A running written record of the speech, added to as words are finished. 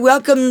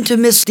Welcome to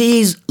Miss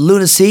D's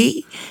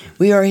Lunacy.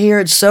 We are here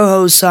at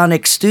Soho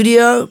Sonic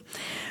Studio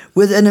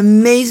with an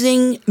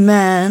amazing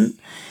man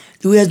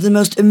who has the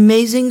most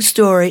amazing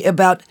story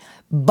about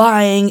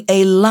buying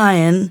a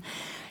lion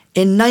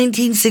in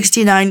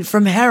 1969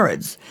 from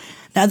Harrods.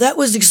 Now, that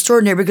was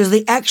extraordinary because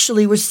they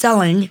actually were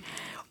selling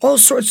all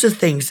sorts of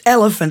things.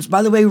 Elephants.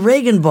 By the way,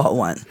 Reagan bought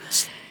one.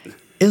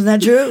 Isn't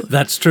that true?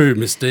 That's true,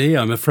 Miss D.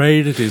 I'm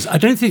afraid it is. I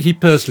don't think he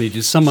personally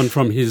did. Someone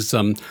from his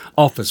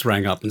office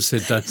rang up and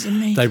said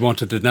they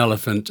wanted an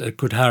elephant.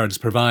 Could Harrods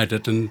provide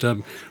it?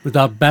 And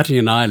without batting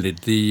an eyelid,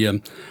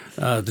 the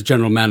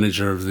general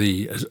manager of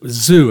the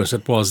zoo, as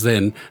it was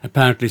then,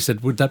 apparently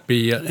said, would that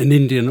be an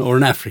Indian or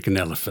an African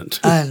elephant?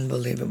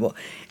 Unbelievable.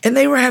 And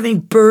they were having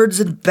birds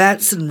and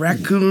bats and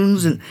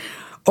raccoons and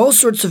all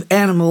sorts of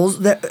animals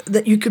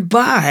that you could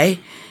buy.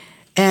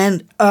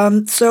 And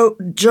so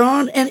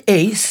John and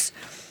Ace,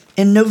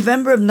 in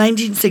November of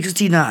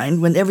 1969,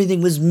 when everything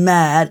was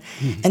mad,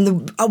 and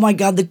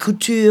the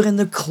couture and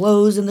the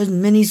clothes and the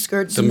mini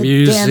skirts the and the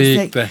music,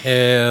 dancing, the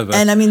hair,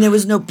 and I mean there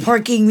was no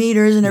parking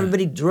meters, and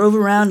everybody drove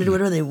around and did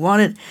whatever they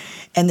wanted,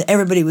 and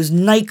everybody was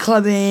night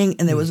clubbing,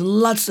 and there was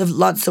lots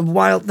of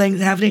wild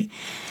things happening,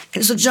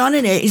 and so John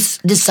and Ace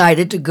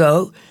decided to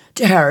go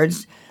to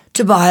Harrods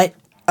to buy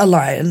a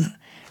lion.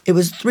 It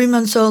was 3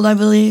 months old, I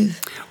believe.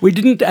 We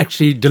didn't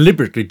actually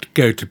deliberately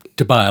go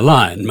to buy a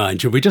lion,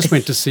 mind you. We just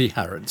went to see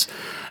Harrods.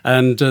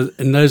 And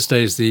in those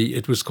days,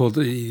 it was called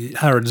the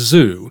Harrods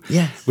Zoo,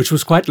 Yes. which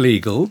was quite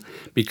legal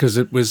because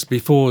it was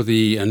before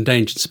the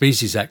Endangered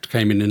Species Act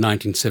came in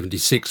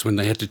 1976 when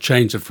they had to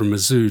change it from a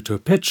zoo to a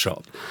pet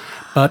shop.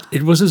 But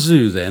it was a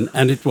zoo then,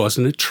 and it was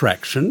an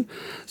attraction.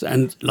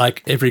 And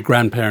like every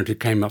grandparent who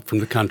came up from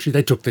the country,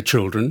 they took their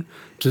children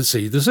to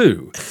see the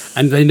zoo.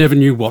 And they never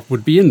knew what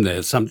would be in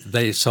there.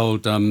 They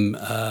sold, they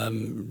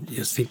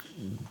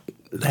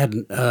had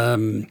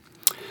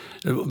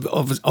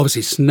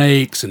obviously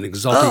snakes and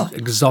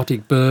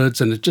exotic birds,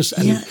 and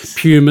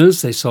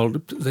pumas. They sold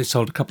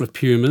a couple of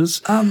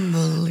pumas.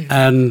 Unbelievable.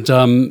 And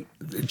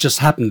it just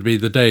happened to be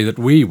the day that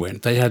we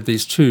went. They had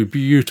these two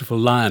beautiful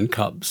lion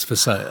cubs for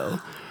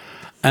sale.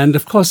 And,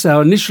 of course,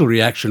 our initial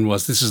reaction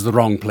was this is the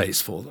wrong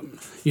place for them.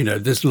 You know,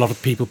 there's a lot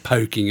of people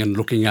poking and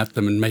looking at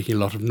them and making a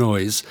lot of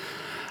noise.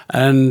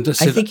 And I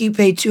think you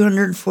paid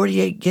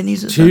 248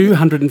 guineas or something.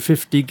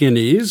 250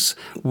 guineas,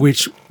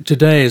 which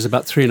today is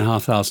about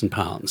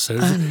 £3,500. So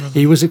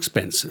he was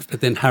expensive,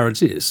 but then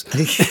Harrods is.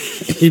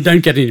 You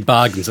don't get any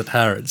bargains at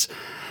Harrods.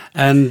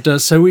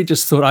 And so we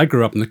just thought, I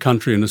grew up in the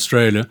country in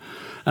Australia,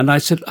 and I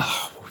said,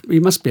 we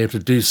must be able to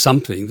do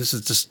something. This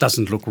just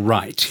doesn't look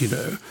right, you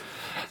know.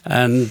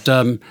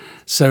 And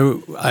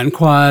so I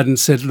inquired and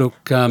said,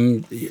 look,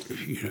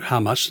 how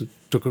much?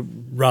 Took a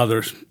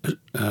rather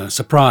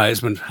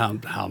surprise when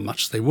how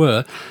much they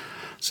were.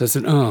 So I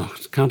said,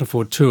 can't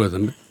afford two of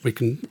them, but we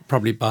can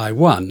probably buy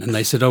one. And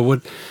they said,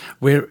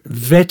 we're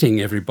vetting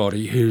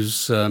everybody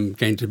who's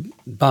going to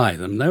buy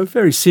them. They were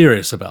very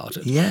serious about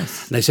it.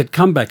 Yes. And they said,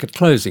 come back at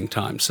closing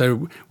time.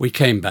 So we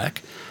came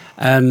back.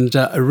 And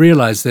I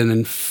realised then,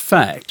 in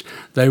fact,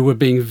 they were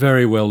being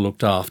very well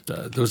looked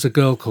after. There was a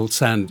girl called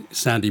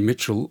Sandy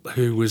Mitchell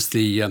who was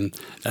the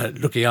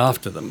looking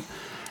after them.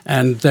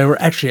 And they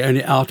were actually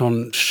only out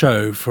on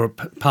show for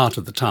part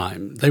of the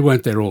time. They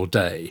weren't there all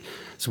day.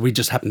 So we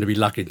just happened to be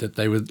lucky that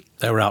they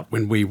were out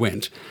when we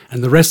went.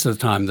 And the rest of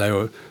the time they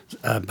were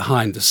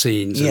behind the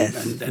scenes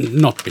and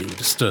not being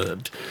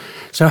disturbed.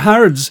 So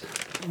Harrods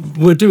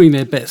were doing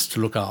their best to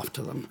look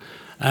after them.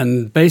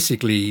 And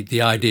basically,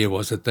 the idea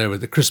was that they were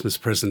the Christmas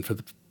present for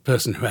the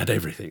person who had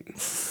everything.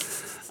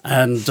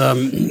 And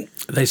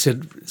they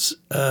said,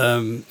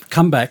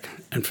 come back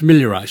and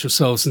familiarise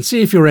yourselves and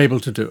see if you're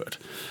able to do it.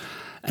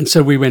 And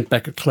so we went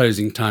back at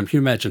closing time. Can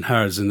you imagine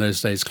Harrods in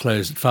those days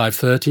closed at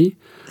 5:30?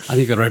 I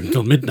think they're open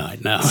until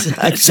midnight now,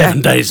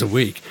 7 days a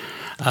week.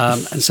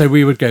 And so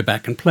we would go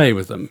back and play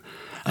with them.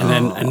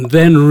 And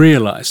then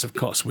realised, of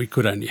course, we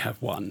could only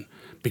have one,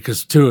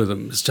 because two of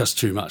them is just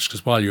too much,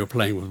 because while you were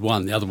playing with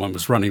one, the other one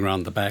was running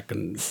around the back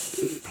and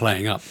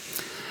playing up.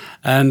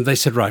 And they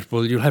said, right,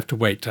 well, you'll have to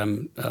wait a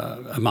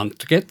month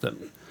to get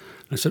them.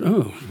 I said,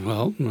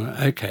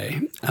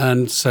 okay.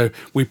 And so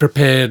we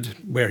prepared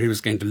where he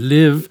was going to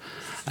live,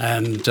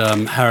 and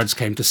Harrods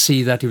came to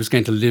see that. He was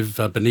going to live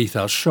beneath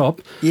our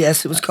shop.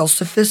 Yes, it was called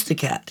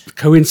Sophisticat.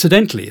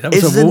 Coincidentally.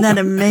 Isn't that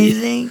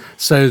amazing?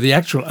 So the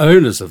actual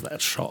owners of that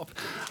shop,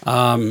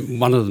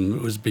 one of them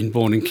who was been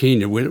born in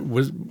Kenya,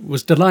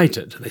 was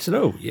delighted. They said,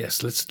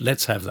 yes,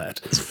 let's have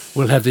that.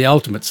 We'll have the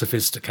ultimate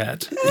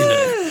Sophisticat, you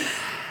know.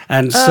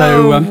 And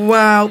so,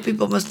 wow!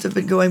 People must have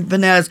been going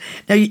bananas.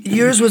 Now,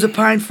 yours was a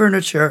pine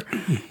furniture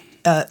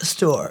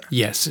store.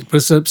 Yes, it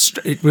was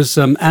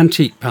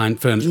antique pine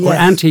furniture, or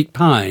antique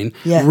pine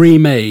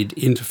remade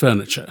into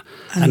furniture,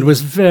 and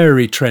was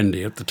very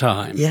trendy at the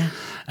time. Yeah.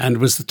 And it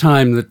was the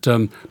time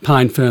that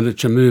Pine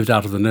Furniture moved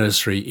out of the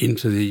nursery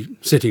into the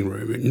sitting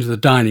room, into the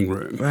dining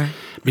room. Right.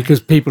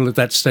 Because people at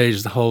that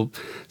stage, the whole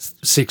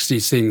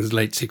 60s things,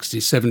 late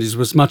 60s, 70s,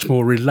 was much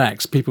more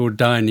relaxed. People were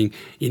dining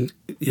in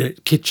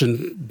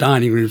kitchen,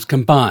 dining rooms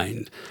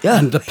combined. Yeah.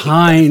 And the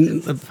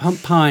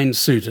pine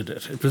suited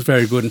it. It was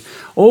very good. And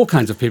all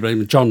kinds of people,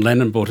 even John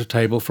Lennon bought a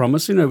table from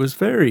us. It was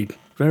very,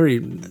 very...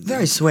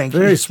 Very swanky.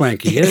 Very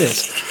swanky,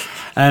 yes.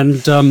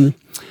 And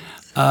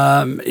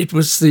it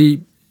was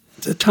the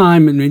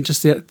time,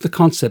 just the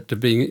concept of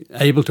being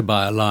able to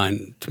buy a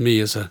lion, to me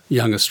as a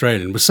young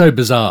Australian, was so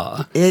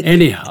bizarre.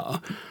 Anyhow.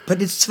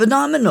 But it's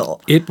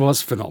phenomenal. It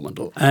was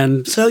phenomenal.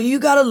 And so you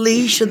got a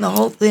leash and the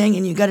whole thing,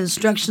 and you got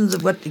instructions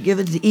of what to give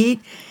it to eat,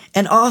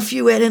 and off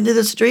you went into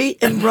the street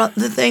and brought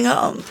the thing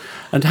home.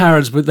 And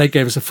Harrods, they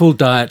gave us a full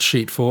diet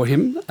sheet for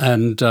him,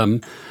 and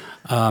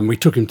we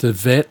took him to the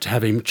vet,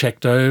 have him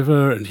checked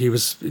over, and he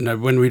was,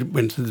 when we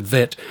went to the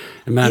vet,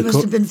 He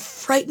must have been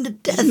frightened to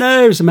death.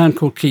 No, it was a man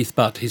called Keith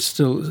Butt. He's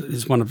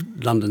one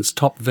of London's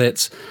top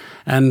vets.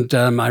 And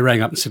I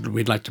rang up and said,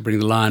 we'd like to bring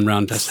the lion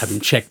round, just have him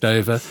checked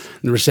over.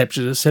 And the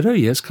receptionist said, oh,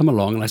 yes, come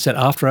along. And I said,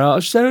 after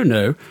hours? She said, oh,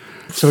 no.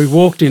 So we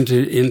walked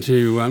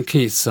into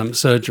Keith's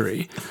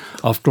surgery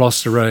off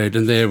Gloucester Road,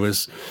 and there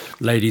was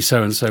Lady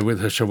so-and-so with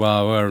her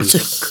chihuahua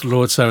and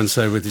Lord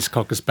so-and-so with his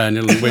cocker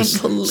spaniel, and we're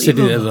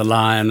sitting there with the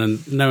lion,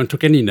 and no one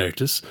took any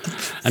notice.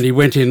 And he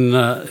went in,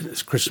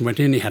 Christian went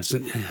in, he had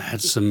some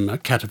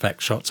cataphract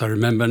shots, I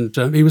remember, and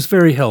he was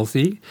very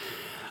healthy.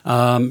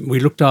 We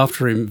looked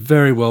after him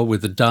very well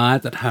with the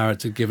diet that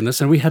Harrods had given us,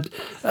 and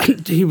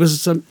he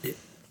was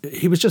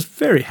just a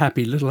very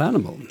happy little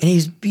animal. And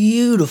he's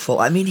beautiful.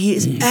 I mean, he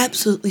is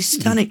absolutely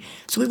stunning.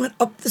 So we went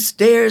up the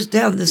stairs,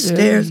 down the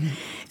stairs,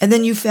 and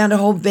then you found a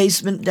whole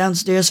basement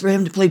downstairs for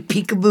him to play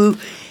peekaboo,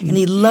 and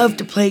he loved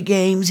to play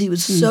games. He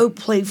was so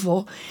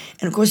playful.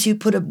 And, of course, you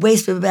put a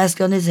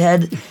wastebasket on his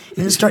head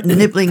and start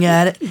nibbling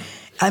at it.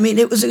 I mean,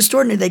 it was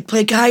extraordinary. They'd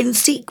play hide and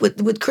seek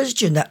with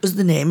Christian. That was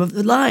the name of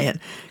the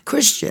lion,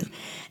 Christian.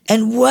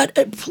 And what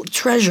a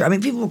treasure. I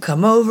mean, people would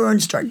come over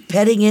and start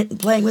petting it and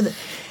playing with it.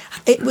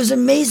 It was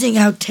amazing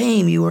how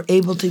tame you were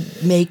able to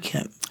make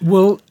him.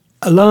 Well,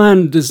 a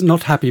lion is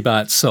not happy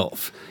by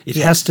itself. It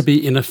has to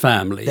be in a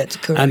family. That's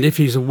correct. And if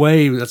he's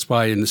away, that's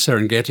why in the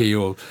Serengeti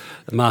or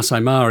Masai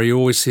Mara, you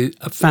always see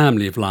a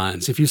family of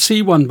lions. If you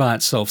see one by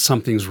itself,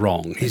 something's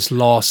wrong. He's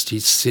lost,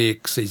 he's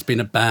sick, he's been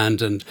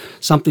abandoned,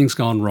 something's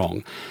gone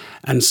wrong.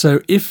 And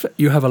so if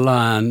you have a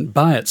lion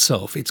by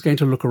itself, it's going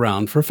to look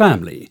around for a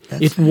family.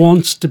 It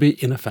wants to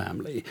be in a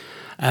family.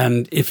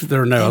 And if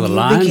there are no other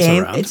lions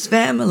around, its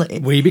family.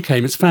 We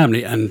became its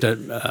family. And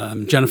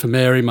Jennifer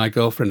Mary, my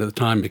girlfriend at the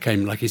time,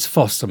 became like his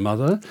foster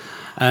mother.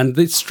 And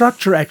the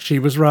structure actually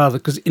was rather,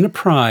 because in a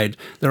pride,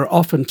 there are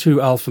often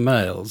two alpha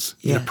males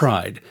in a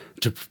pride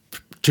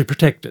to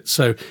protect it.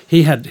 So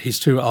he had his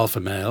two alpha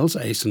males,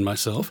 Ace and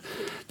myself.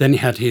 Then he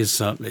had his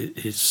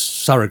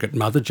surrogate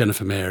mother,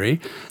 Jennifer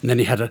Mary. And then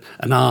he had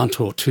an aunt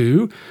or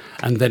two.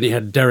 And then he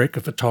had Derek,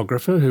 a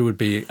photographer, who would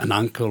be an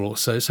uncle or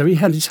so. So he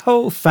had his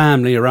whole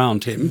family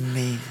around him.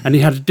 Amazing. And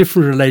he had a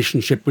different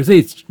relationship with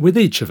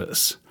each of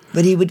us.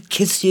 But he would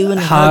kiss you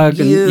and hug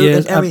you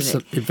and everything.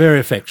 Absolutely, very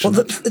affectionate.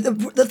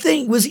 Well, the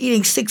thing was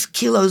eating 6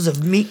 kilos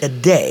of meat a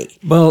day.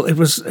 Well, it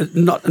was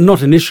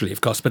not initially,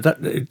 of course, but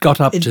it got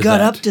up to that. It got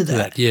up to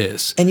that.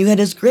 Yes. And you had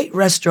this great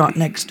restaurant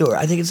next door.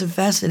 I think it's a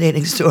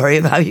fascinating story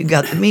of how you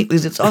got the meat,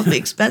 because it's awfully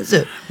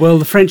expensive. Well,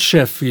 the French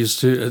chef used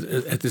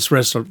to, at this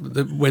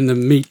restaurant, when the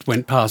meat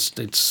went past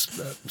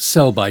its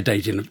sell-by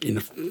date in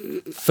a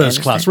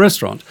first-class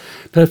restaurant,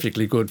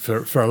 perfectly good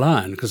for a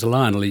lion, because a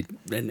lion will eat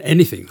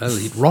anything. They'll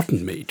eat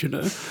rotten meat.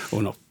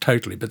 Or not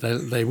totally, but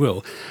they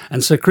will.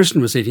 And so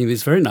Christian was eating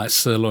these very nice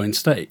sirloin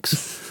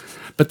steaks.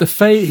 But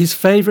his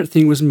favourite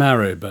thing was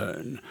marrow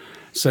bone.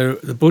 So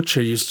the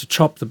butcher used to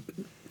chop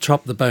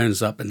the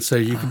bones up, and so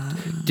you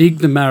could dig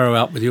the marrow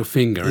out with your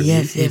finger, and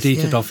he'd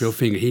eat it off your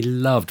finger. He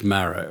loved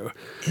marrow.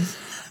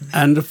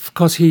 And of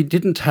course, he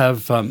didn't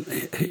have,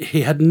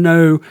 he had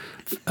no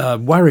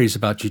worries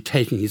about you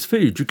taking his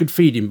food. You could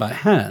feed him by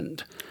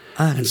hand.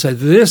 And so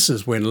this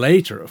is when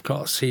later, of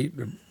course,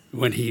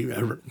 when he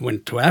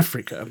went to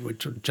Africa,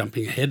 which we're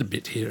jumping ahead a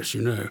bit here, as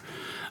you know,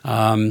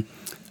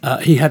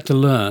 he had to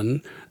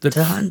learn that.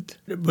 To hunt.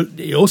 But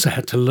he also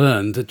had to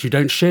learn that you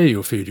don't share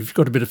your food. If you've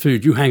got a bit of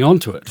food, you hang on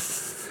to it.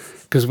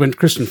 Because when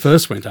Christian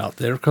first went out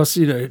there, of course,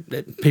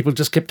 people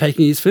just kept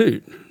taking his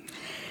food.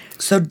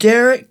 So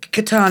Derek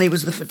Catani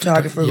was the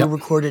photographer who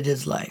recorded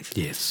his life.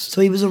 Yes.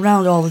 So he was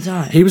around all the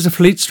time. He was a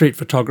Fleet Street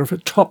photographer,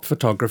 top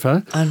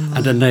photographer,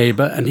 and a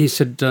neighbour. And he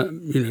said,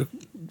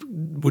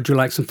 would you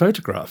like some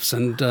photographs?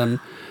 And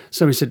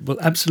so we said, well,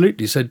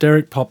 absolutely. So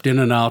Derek popped in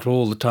and out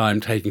all the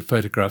time taking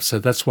photographs. So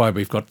that's why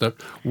we've got the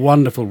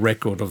wonderful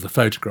record of the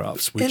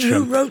photographs. Which, and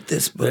who wrote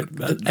this book?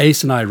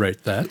 Ace and I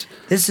wrote that.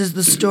 This is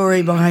the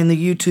story behind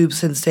the YouTube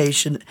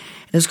sensation. And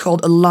it's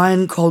called A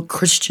Lion Called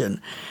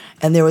Christian.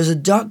 And there was a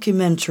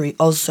documentary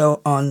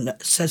also on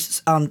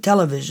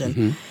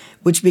television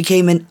which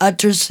became an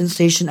utter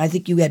sensation. I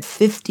think you had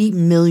 50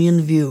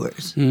 million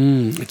viewers.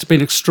 It's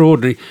been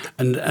extraordinary.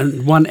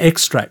 And one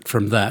extract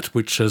from that,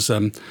 which is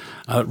a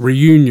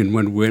reunion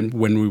when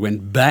we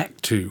went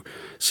back to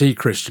see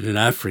Christian in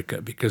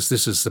Africa, because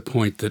this is the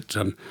point that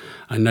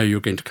I know you're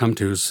going to come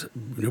to, is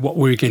what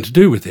were we going to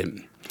do with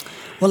him?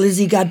 Well, as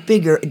he got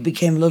bigger, it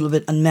became a little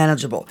bit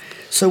unmanageable.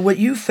 So what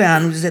you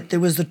found was that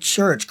there was a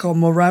church called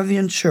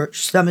Moravian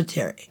Church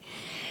Cemetery.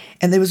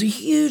 And there was a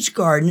huge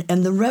garden,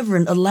 and the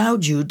Reverend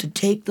allowed you to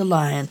take the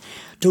lion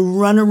to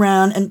run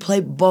around and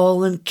play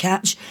ball and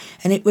catch,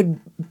 and it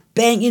would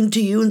bang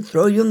into you and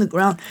throw you on the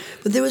ground.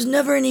 But there was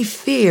never any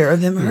fear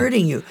of him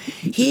hurting you.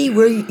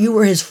 You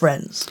were his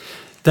friends.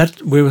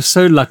 That we were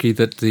so lucky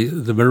that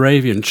the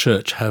Moravian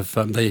Church have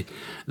the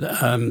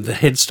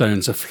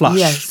headstones are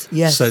flush.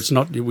 Yes. So it's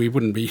not, we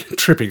wouldn't be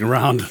tripping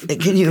around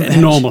Can you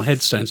imagine? normal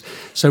headstones.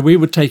 So we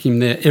would take him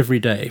there every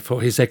day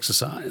for his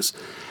exercise,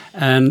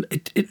 and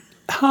it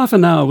half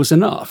an hour was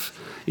enough.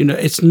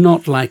 It's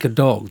not like a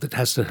dog that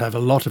has to have a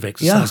lot of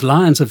exercise. Yeah.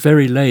 Lions are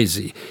very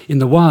lazy. In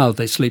the wild,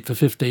 they sleep for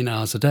 15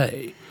 hours a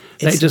day.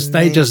 They just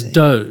amazing.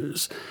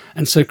 doze.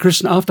 And so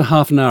Christian, after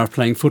half an hour of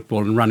playing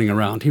football and running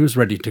around, he was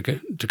ready to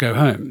go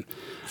home,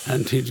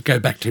 and he'd go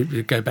back to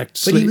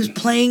sleep. But he was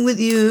playing with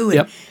you and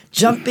Yep.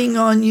 jumping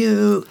on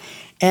you,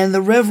 and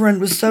the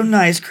Reverend was so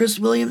nice. Chris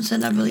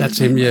Williamson, I believe. That's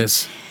his him, name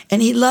was. yes.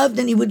 And he loved,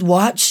 and he would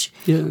watch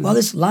Yeah. while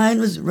this lion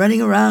was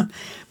running around.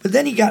 But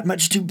then he got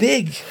much too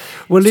big.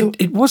 Well, So-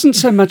 it wasn't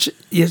so much.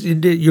 Yes,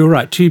 you're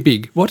right. Too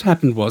big. What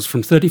happened was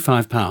from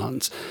 35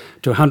 pounds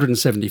to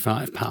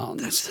 175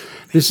 pounds.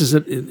 This is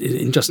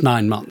in just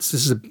 9 months.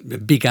 This is a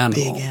big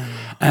animal. Big animal.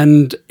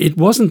 And it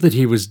wasn't that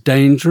he was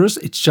dangerous.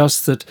 It's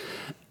just that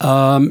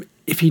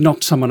if he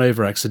knocked someone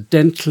over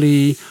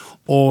accidentally,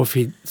 or if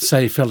he,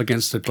 say, fell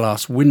against a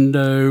glass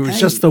window, it's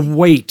just the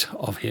weight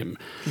of him.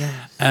 Yes.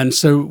 And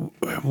so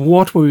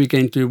what were we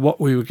going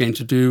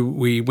to do?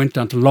 We went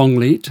down to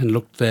Longleat and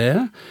looked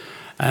there,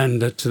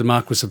 and to the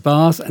Marquis of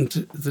Bath, and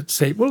to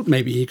say, well,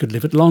 maybe he could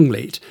live at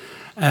Longleat.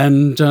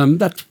 And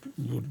that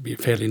would be a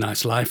fairly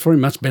nice life for him,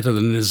 much better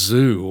than a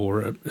zoo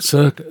or a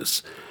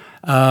circus.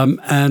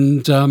 That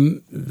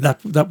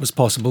was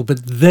possible.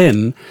 But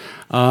then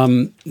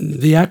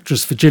the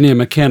actress Virginia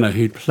McKenna,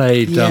 who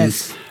played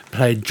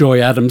Joy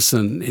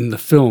Adamson in the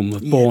film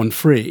of Born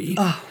Free.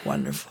 Oh,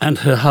 wonderful. And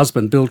her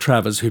husband, Bill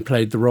Travers, who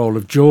played the role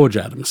of George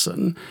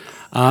Adamson,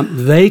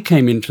 they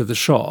came into the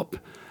shop,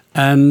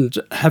 and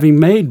having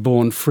made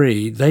Born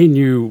Free, they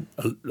knew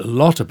a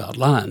lot about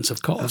lions,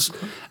 of course.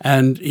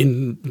 And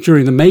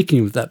during the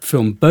making of that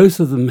film, both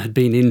of them had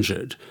been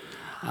injured.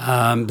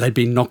 They'd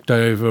been knocked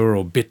over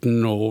or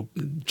bitten, or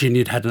Ginny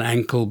had had an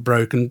ankle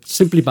broken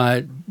simply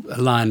by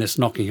a lioness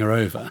knocking her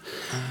over.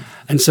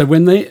 And so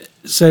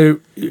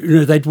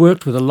they'd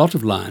worked with a lot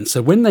of lions.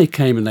 So when they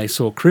came and they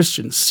saw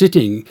Christian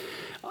sitting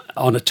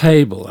on a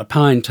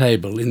pine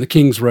table in the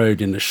King's Road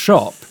in a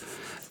shop,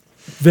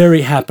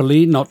 very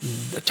happily, not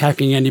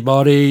attacking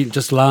anybody,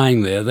 just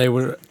lying there, they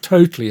were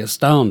totally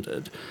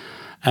astounded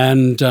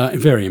and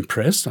very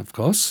impressed, of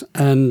course.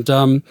 And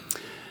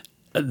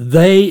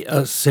they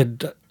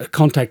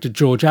contacted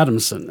George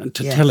Adamson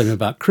to tell him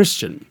about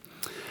Christian.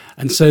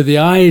 And so the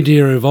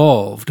idea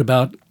evolved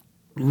about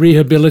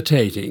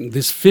rehabilitating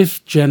this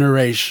 5th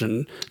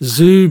generation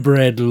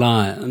zoo-bred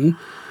lion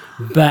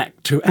back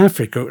to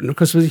Africa. And of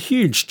course, it was a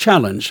huge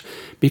challenge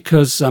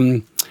because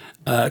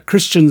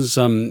Christian's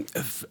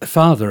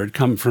father had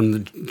come from the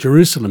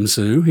Jerusalem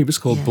Zoo. He was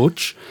called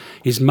Butch.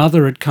 His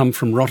mother had come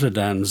from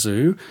Rotterdam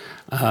Zoo.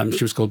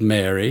 She was called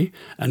Mary.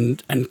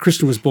 And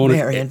Christian was born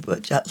Mary and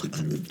Butch.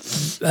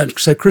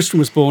 so Christian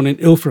was born in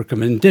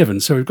Ilfracombe in Devon.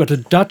 So we've got a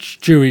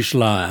Dutch-Jewish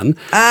lion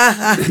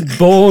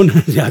born...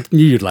 I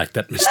knew you'd like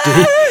that, Miss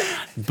D.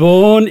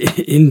 Born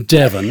in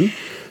Devon,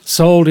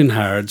 sold in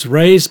Harrods,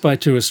 raised by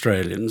 2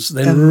 Australians,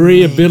 then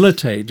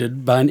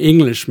rehabilitated by an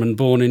Englishman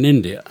born in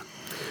India.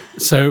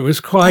 So it was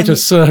quite a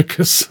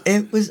circus.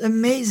 It was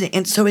amazing.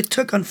 And so it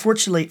took,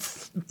 unfortunately,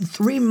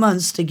 3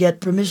 months to get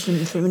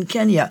permission from in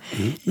Kenya.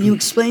 Mm-hmm. And you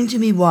explained to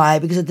me why,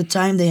 because at the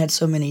time they had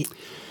so many,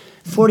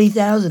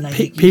 40,000, I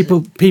think.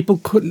 People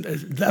couldn't,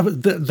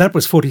 that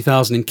was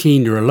 40,000 in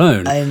Kenya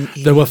alone.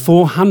 There were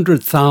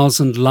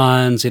 400,000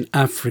 lions in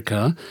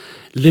Africa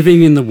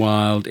living in the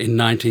wild in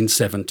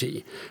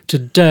 1970.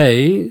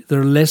 Today,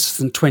 there are less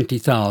than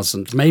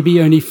 20,000,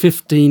 maybe only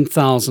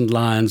 15,000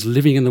 lions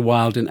living in the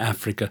wild in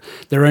Africa.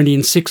 They're only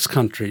in 6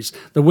 countries.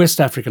 The West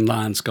African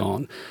lion's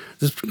gone.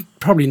 There's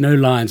probably no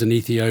lions in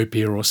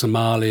Ethiopia or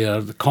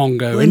Somalia, the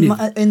Congo.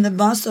 Well, in the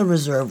Massa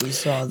Reserve, we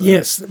saw them.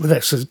 Yes,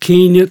 that's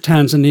Kenya,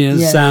 Tanzania,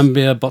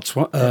 Zambia,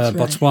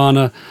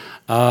 Botswana,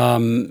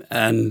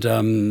 and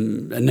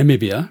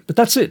Namibia. But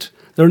that's it.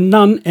 There are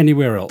none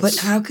anywhere else. But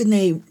how can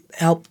they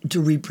help to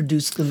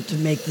reproduce them to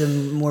make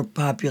them more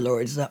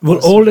popular? Is that well,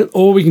 possible?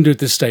 all we can do at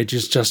this stage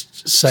is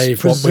just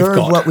save what we've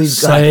got.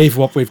 Save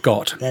what we've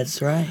got. That's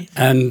right.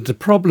 And the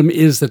problem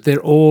is that they're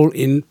all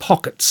in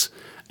pockets.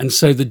 And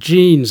so the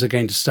genes are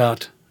going to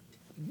start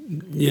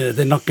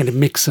they're not going to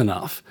mix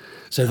enough.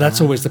 So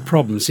that's always the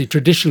problem. See,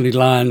 traditionally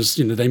lions,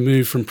 they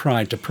move from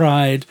pride to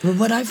pride. Well,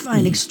 what I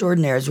find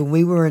extraordinary is when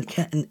we were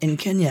in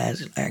Kenya,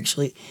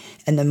 actually,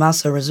 in the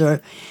Massa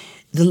Reserve,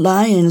 the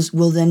lions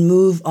will then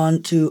move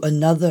on to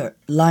another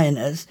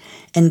lioness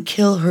and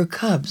kill her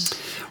cubs.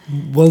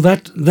 Well,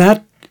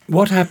 that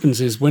what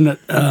happens is when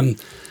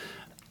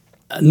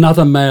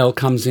another male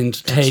comes in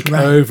to take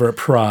over a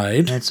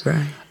pride. That's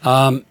right.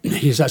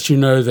 He's, as you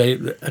know, they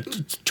at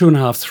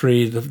 2.5,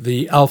 3,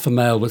 the alpha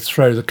male would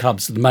throw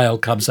the male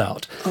cubs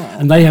out,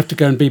 and they have to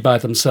go and be by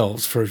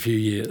themselves for a few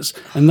years,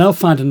 and they'll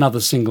find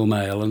another single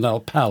male and they'll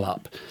pal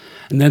up,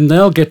 and then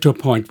they'll get to a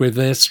point where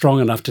they're strong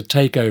enough to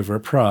take over a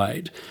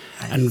pride,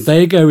 and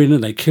they go in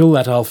and they kill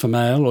that alpha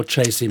male or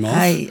chase him off.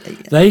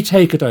 They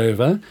take it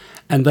over,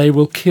 and they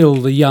will kill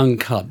the young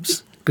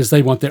cubs, because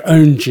they want their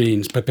own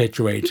genes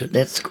perpetuated.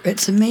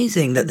 It's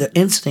amazing that the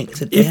instincts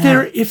that they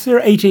have. If they're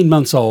 18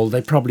 months old,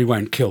 they probably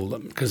won't kill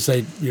them because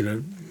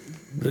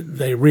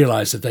they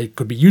realize that they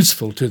could be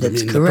useful to them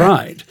the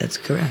pride. That's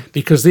correct.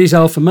 Because these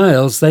alpha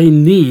males, they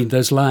need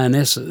those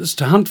lionesses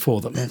to hunt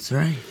for them. That's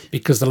right.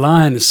 Because the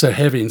lion is so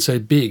heavy and so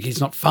big, he's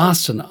not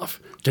fast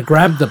enough to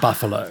grab the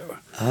buffalo.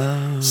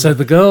 So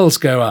the girls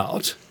go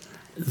out,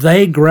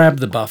 they grab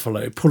the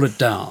buffalo, pull it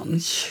down,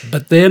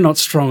 but they're not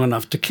strong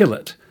enough to kill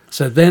it.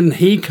 So then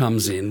he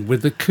comes in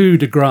with the coup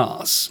de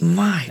grace.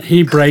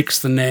 He breaks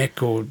the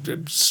neck or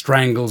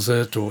strangles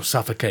it or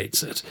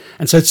suffocates it.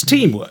 And so it's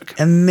teamwork.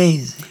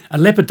 Amazing. A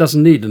leopard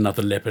doesn't need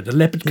another leopard. A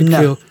leopard can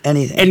kill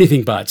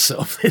anything by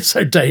itself. They're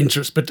so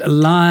dangerous. But a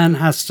lion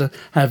has to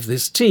have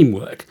this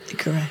teamwork.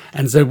 Correct.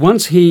 And so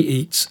once he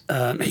eats,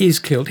 he's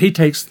killed. He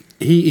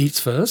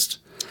eats first.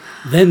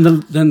 Then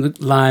the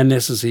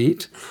lionesses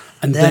eat.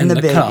 And then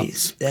the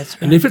cubs. That's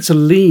right. And if it's a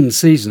lean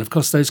season, of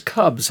course, those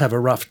cubs have a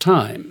rough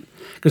time.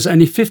 Because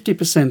only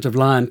 50% of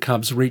lion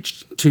cubs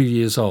reach 2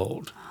 years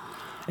old.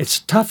 It's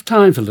a tough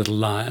time for little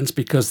lions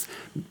because,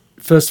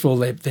 first of all,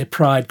 their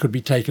pride could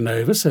be taken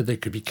over, so they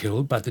could be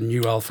killed by the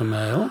new alpha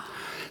male.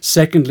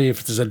 Secondly,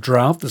 if there's a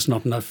drought, there's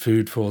not enough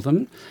food for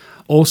them.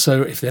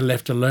 Also, if they're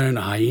left alone,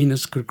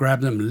 hyenas could grab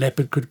them,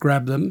 leopard could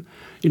grab them.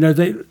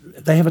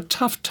 They have a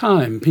tough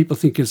time. People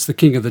think it's the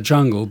king of the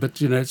jungle,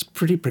 but, it's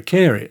pretty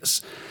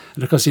precarious.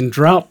 And, of course, in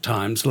drought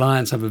times,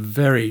 lions have a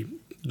very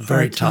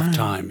tough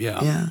time,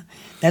 Yeah.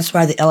 That's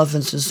why the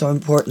elephants are so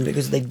important,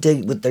 because they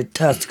dig with their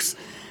tusks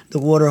the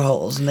water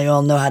holes, and they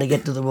all know how to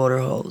get to the water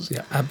holes.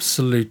 Yeah,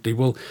 absolutely.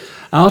 Well,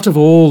 out of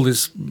all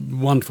this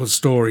wonderful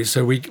story,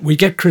 so we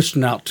get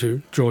Christian out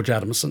to George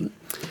Adamson.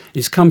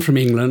 He's come from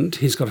England.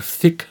 He's got a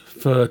thick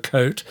fur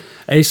coat.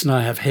 Ace and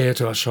I have hair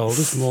to our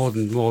shoulders, more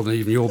than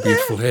even your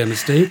beautiful hair,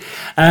 Miss D.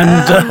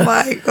 And, oh,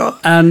 my God.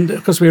 And,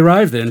 of course, we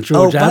arrived there, and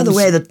George Adamson... by the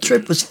way, the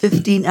trip was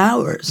 15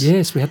 hours.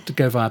 Yes, we had to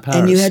go via Paris.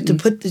 And you had to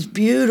put this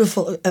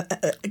beautiful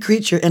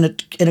creature in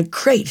a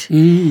crate,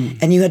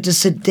 and you had to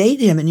sedate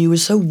him, and you were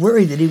so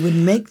worried that he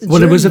wouldn't make the journey.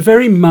 Well, it was a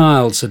very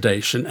mild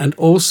sedation, and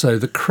also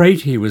the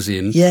crate he was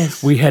in,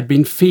 we had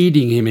been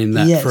feeding him in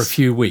that for a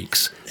few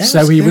weeks.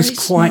 So he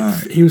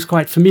was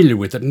quite familiar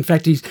with it. In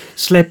fact, he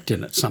slept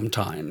in it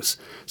sometimes.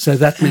 So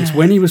that means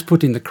when he was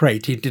put in the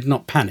crate, he did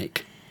not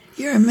panic.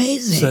 You're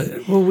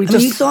amazing. So,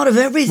 you thought of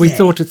everything. We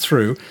thought it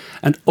through.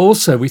 And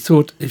also we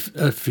thought,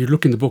 if you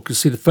look in the book, you'll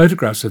see the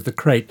photographs of the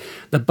crate,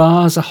 the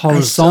bars are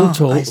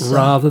horizontal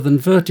rather than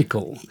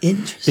vertical.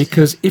 Interesting.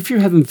 Because if you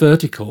have them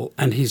vertical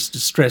and he's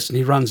distressed and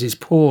he runs his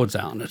paw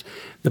down it,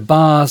 the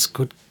bars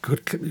could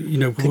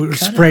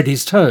spread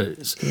his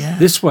toes. Yeah.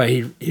 This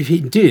way, if he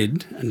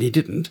did, and he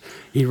didn't,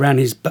 he ran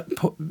his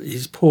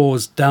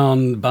paws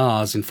down the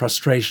bars in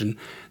frustration,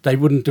 they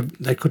couldn't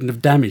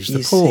have damaged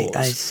the paws.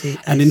 I see.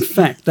 And in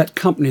fact, that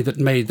company that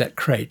made that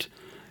crate,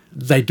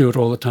 they do it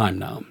all the time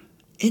now.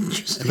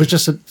 Interesting. It was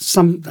just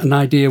an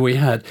idea we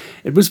had.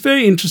 It was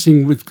very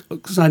interesting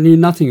because I knew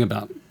nothing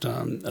about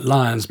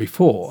lions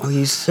before. Oh,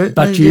 you certainly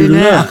but you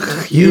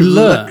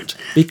learned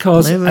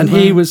because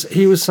he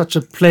was such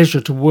a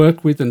pleasure to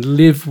work with and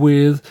live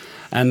with,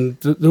 and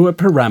there were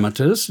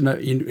parameters.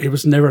 He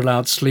was never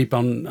allowed to sleep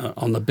on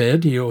the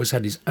bed. He always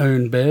had his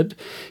own bed.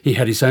 He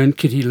had his own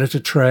kitty litter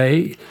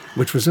tray,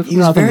 which was a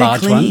rather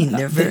large one.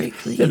 They're very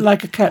clean. They're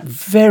like a cat,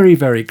 very,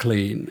 very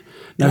clean.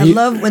 Now, I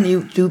love when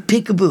you do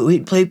peekaboo.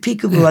 He'd play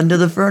peekaboo under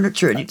the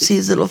furniture, and you'd see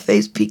his little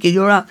face peeking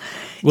around.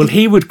 Well,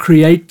 he would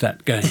create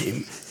that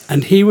game,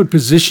 and he would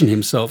position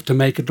himself to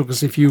make it look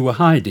as if you were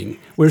hiding,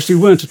 whereas you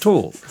weren't at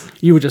all.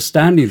 You were just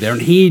standing there,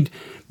 and he'd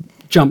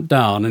jump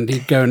down, and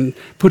he'd go and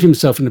put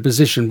himself in a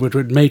position which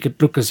would make it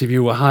look as if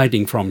you were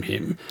hiding from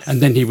him,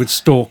 and then he would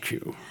stalk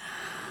you.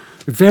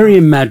 A very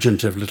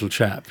imaginative little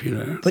chap,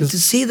 But to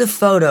see the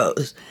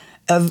photos...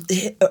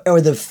 or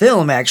the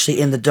film,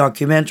 actually, in the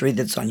documentary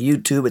that's on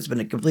YouTube, it's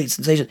been a complete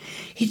sensation.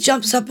 He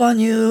jumps up on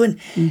you and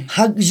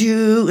hugs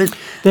you. And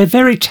they're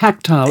very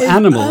tactile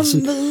animals.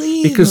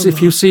 Unbelievable. Because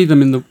if you see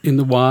them in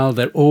the wild,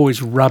 they're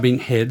always rubbing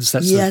heads.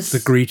 That's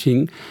the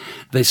greeting.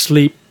 They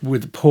sleep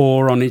with a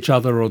paw on each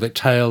other or their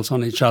tails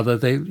on each other.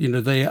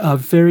 They are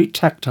very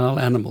tactile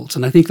animals.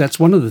 And I think that's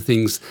one of the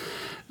things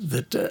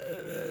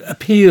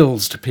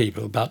appeals to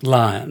people about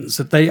lions,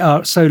 that they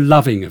are so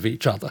loving of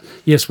each other.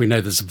 Yes, we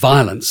know there's a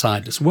violent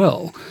side as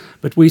well,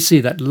 but we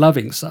see that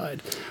loving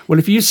side. Well,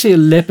 if you see a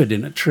leopard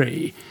in a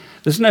tree,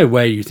 there's no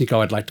way you think,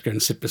 oh, I'd like to go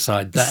and sit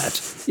beside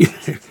that.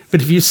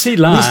 But if you see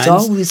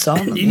lions... We saw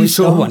them. You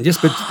saw one, yes,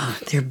 but...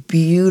 They're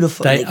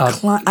beautiful. They are...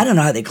 I don't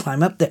know how they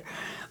climb up there.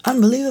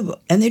 Unbelievable.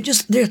 And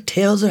their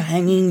tails are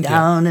hanging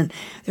down, and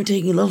they're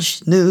taking a little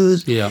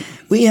snooze. Yeah.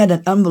 We had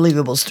an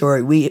unbelievable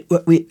story.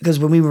 Because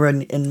when we were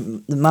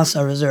in the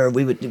Massa Reserve,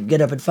 we would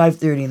get up at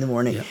 5:30 in the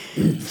morning,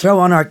 throw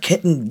on our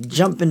kit and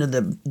jump into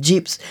the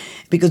jeeps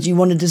because you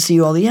wanted to see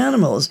all the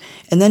animals.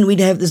 And then we'd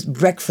have this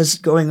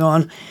breakfast going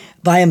on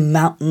by a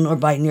mountain or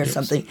by near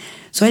something.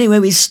 So anyway,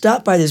 we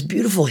stopped by this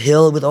beautiful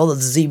hill with all the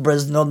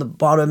zebras and on the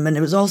bottom, and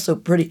it was all so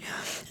pretty.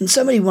 And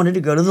somebody wanted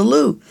to go to the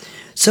loo.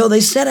 So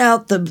they set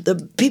out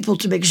the people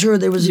to make sure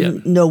there was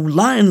no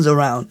lions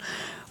around.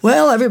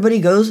 Well, everybody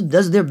goes and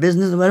does their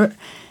business or whatever.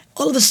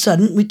 All of a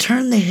sudden, we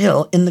turn the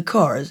hill in the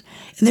cars,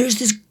 and there's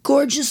this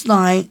gorgeous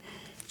lion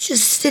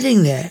just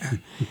sitting there.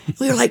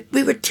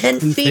 We were 10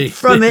 feet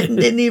from it and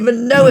didn't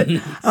even know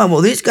it. Oh,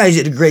 well, these guys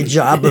did a great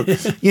job of,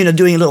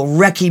 doing a little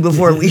recce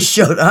before we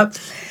showed up.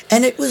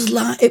 And it was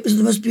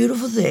the most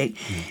beautiful thing.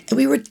 And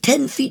we were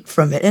 10 feet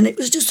from it. And it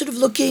was just sort of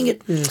looking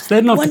at,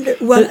 wonder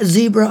what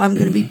zebra I'm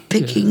going to be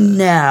picking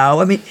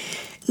now. I mean,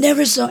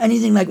 never saw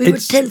anything like we were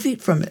 10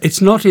 feet from it.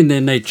 It's not in their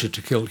nature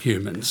to kill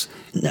humans.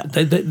 No.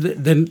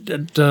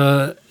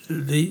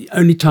 The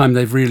only time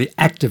they've really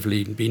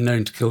actively been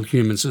known to kill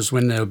humans is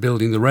when they were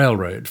building the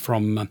railroad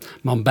from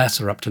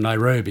Mombasa up to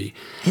Nairobi.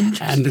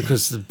 And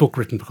because the book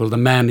written called The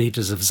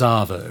Man-Eaters of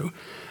Tsavo.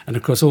 And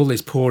of course all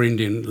these poor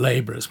Indian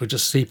labourers were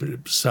just sleeping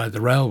beside the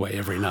railway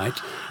every night,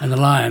 and the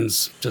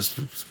lions just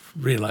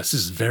realised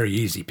this is very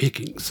easy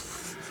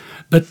pickings.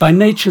 But by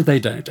nature they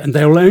don't, and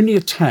they will only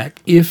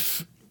attack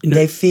if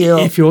they feel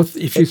if you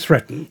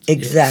threaten.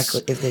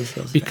 Exactly, yes. if they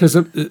feel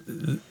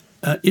threatened.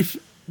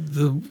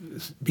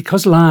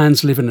 Because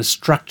lions live in a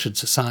structured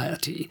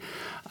society,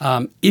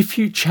 if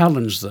you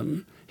challenge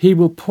them, he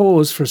will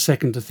pause for a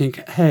second to think,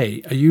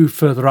 hey, are you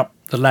further up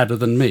the ladder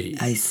than me?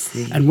 I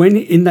see. And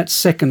in that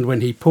second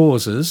when he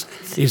pauses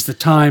is the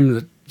time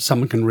that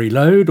someone can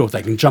reload or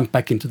they can jump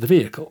back into the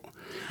vehicle.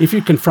 If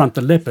you confront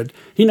the leopard,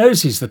 he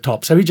knows he's the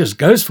top, so he just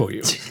goes for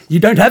you. You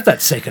don't have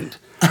that second.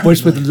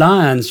 Whereas with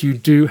lions, you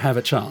do have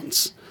a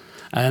chance.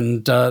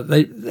 And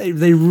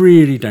they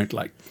really don't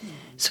like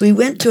So we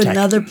went to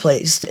another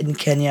place in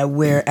Kenya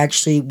where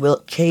actually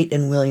Kate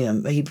and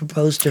William, he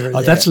proposed to her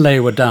there. That's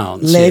Lewa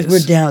Downs.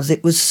 Lewa Downs.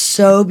 It was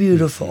so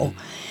beautiful.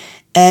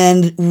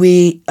 And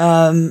we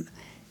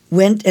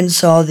went and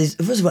saw these.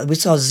 First of all, we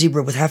saw a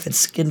zebra with half its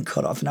skin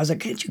cut off. And I was like,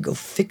 can't you go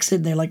fix it?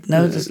 And they're like,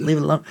 no, just leave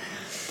it alone.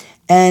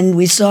 And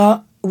we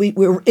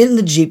were in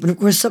the Jeep. And of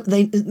course,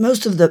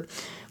 most of the,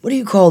 what do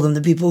you call them? The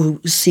people who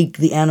seek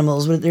the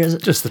animals.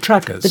 Just the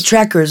trackers. The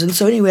trackers. And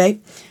so anyway,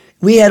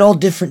 we had all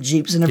different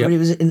Jeeps and everybody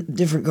was in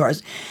different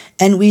cars.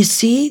 And we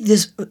see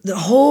the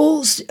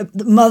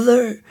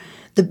mother,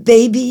 the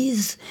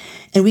babies,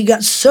 and we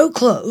got so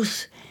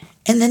close.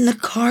 And then the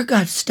car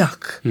got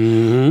stuck.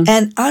 Mm-hmm.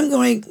 And I'm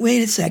going,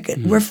 wait a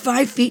second, we're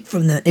 5 feet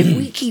from them. If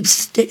we keep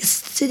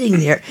sitting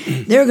there,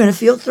 they're going to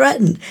feel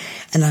threatened.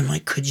 And I'm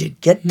like, could you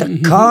get the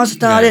car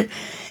started? Yeah.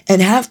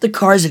 And half the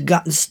cars had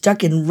gotten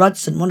stuck in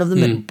ruts, and one of them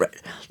had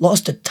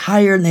lost a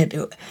tire, and they had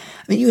to. I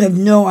mean, you have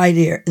no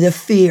idea the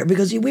fear,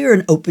 because we were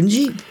an open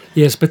Jeep.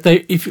 Yes, but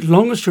as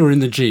long as you're in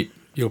the Jeep,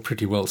 you're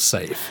pretty well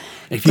safe.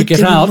 If you but get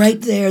they out, were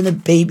right there, and the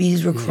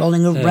babies were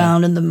crawling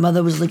around, and the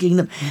mother was licking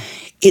them.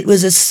 It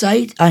was a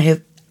sight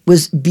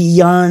was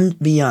beyond.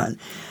 But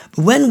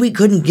when we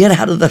couldn't get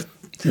out of the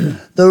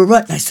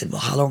rut, and I said,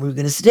 well, how long are we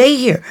going to stay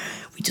here?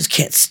 We just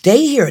can't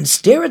stay here and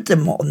stare at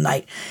them all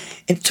night.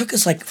 It took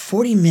us like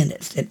 40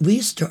 minutes, and we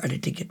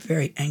started to get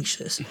very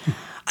anxious.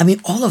 I mean,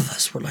 all of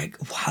us were like,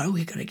 how are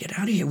we going to get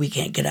out of here? We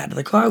can't get out of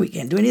the car. We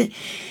can't do anything.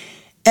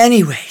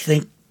 Anyway,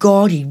 thank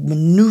God he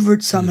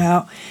maneuvered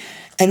somehow,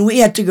 and we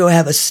had to go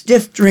have a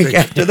stiff drink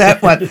after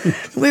that one.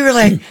 We were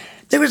like,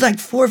 there was like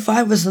 4 or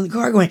 5 of us in the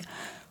car going,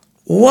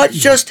 what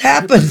just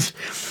happened?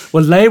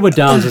 Well, Lewa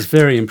Downs is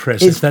very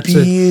impressive. It's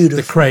beautiful.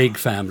 The Craig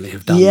family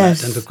have done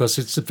that. And, of course,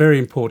 it's very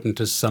important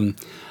as some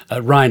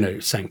rhino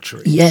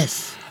sanctuary.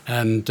 Yes.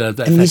 And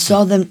we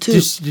saw them too.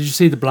 Did you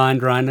see the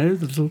blind rhino,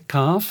 the little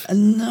calf?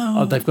 No.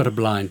 Oh, they've got a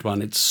blind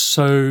one. It's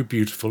so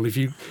beautiful. If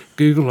you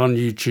Google on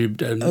YouTube,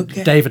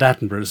 David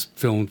Attenborough's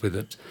filmed with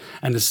it.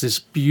 And it's this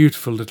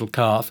beautiful little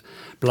calf,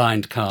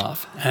 blind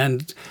calf.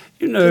 And...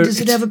 does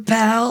it have a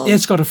pal?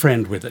 It's got a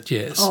friend with it,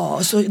 yes.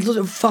 Oh, so it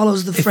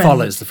follows the friend. It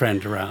follows the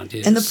friend around,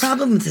 yes. And the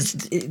problem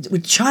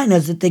with China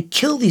is that they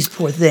kill these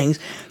poor things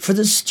for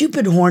the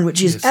stupid horn,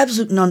 which is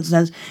absolute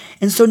nonsense.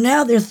 And so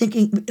now they're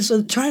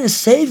trying to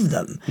save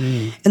them.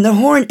 And the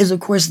horn is, of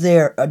course,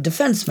 their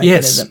defense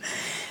mechanism.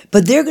 Yes.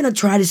 But they're going to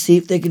try to see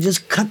if they can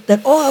just cut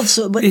that off.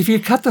 But if you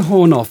cut the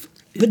horn off,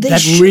 But they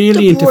shoot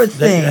the poor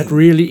thing. That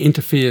really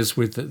interferes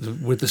with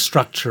the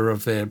structure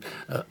of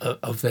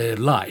their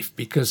life,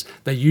 because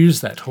they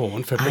use that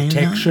horn for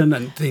protection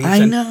and things.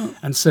 I know.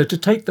 And so to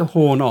take the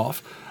horn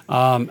off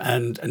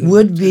and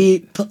would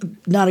be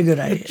not a good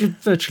idea. You're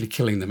virtually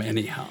killing them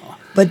anyhow.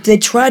 But they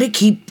try to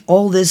keep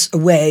all this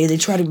away. They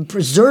try to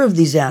preserve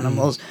these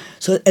animals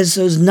so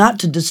as not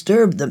to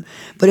disturb them.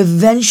 But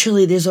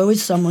eventually, there's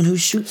always someone who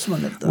shoots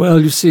one of them. Well,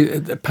 you see,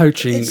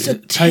 poaching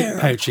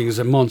is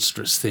a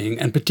monstrous thing,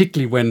 and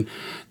particularly when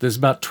there's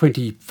about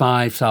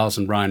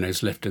 25,000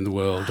 rhinos left in the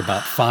world,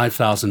 about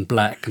 5,000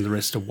 black and the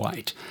rest are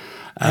white.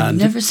 I've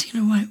never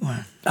seen a white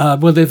one.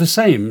 Well, they're the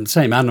same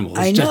animal.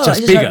 I know.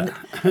 Just bigger.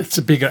 It's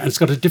bigger, and it's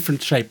got a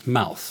different shaped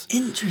mouth.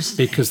 Interesting.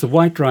 Because the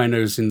white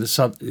rhino's in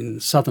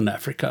southern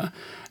Africa,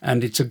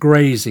 and it's a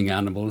grazing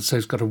animal, so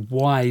it's got a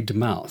wide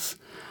mouth.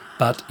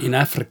 But in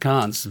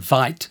Afrikaans,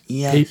 weit,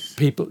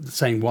 people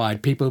saying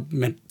wide, people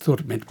thought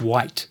it meant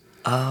white.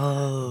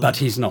 Oh. But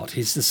he's not.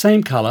 He's the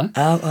same colour,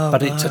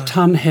 but it's a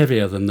ton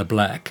heavier than the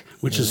black,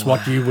 which is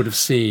what you would have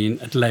seen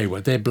at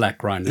Leeuwen. They're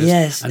black rhinos.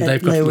 Yes, and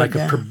they've got Leeuwen, like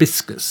a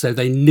proboscis, so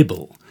they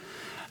nibble.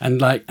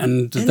 And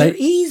they're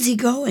easy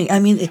going. I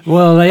mean,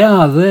 well, they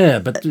are there,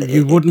 but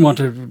you wouldn't want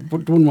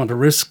to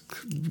risk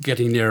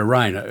getting near a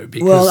rhino,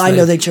 because I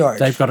know they charge.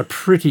 They've got a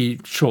pretty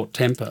short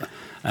temper,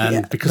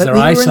 and because but their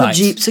we eyesight. were in the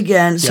jeeps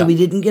again, so we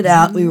didn't get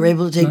out. We were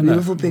able to take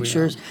beautiful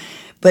pictures,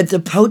 but the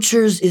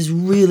poachers is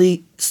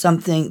really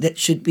something that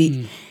should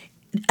be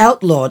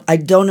outlawed. I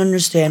don't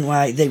understand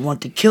why they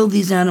want to kill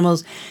these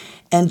animals.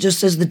 And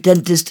just as the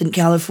dentist in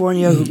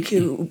California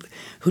who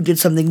did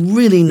something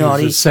really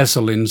naughty.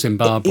 Cecil in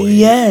Zimbabwe.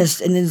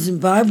 Yes, and in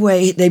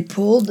Zimbabwe they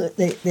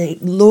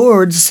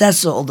lured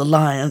Cecil, the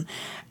lion,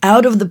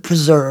 out of the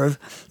preserve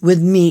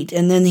with meat,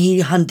 and then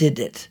he hunted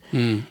it.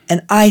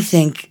 And I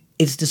think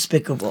it's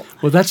despicable.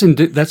 Well,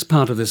 that's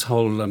part of this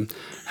whole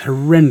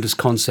horrendous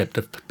concept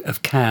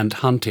of canned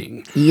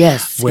hunting.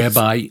 Yes.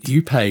 Whereby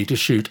you pay to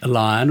shoot a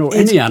lion or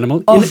any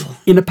animal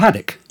in a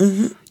paddock,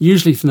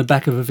 usually from the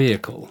back of a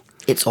vehicle.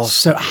 It's awful.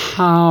 So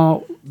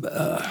how...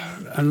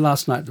 and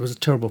last night there was a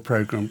terrible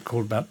program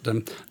called about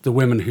the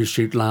women who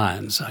shoot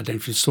lions. I don't know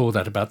if you saw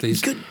that, about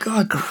these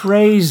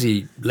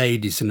crazy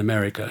ladies in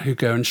America who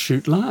go and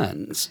shoot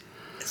lions.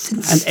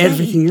 And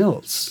everything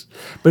else.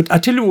 But I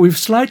tell you what, we've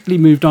slightly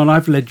moved on.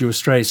 I've led you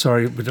astray,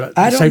 sorry. But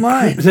I don't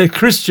mind. The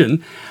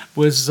Christian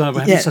was... we're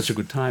having such a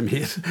good time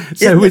here.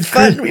 So it's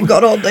fun. We've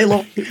got all day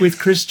long. With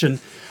Christian...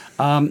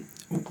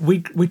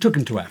 We took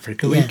him to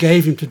Africa. We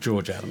gave him to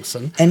George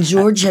Adamson. And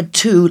George had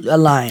two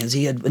lions.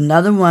 He had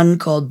another one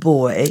called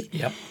Boy.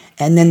 Yep.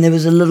 And then there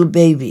was a little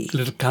baby.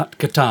 Little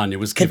Catania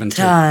was given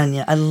to him.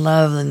 Catania. I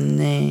love the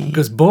name.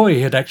 Because Boy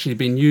had actually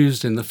been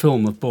used in the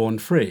film of Born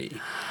Free.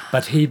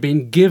 But he'd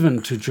been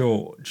given to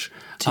George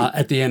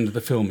at the end of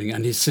the filming,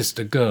 and his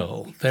sister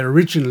Girl. They're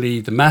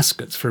originally the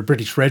mascots for a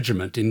British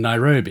regiment in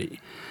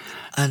Nairobi.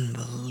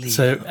 Unbelievable.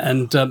 So,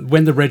 and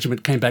when the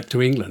regiment came back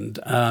to England,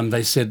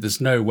 they said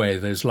there's no way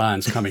those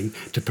lions coming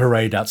to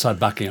parade outside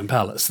Buckingham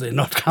Palace. They're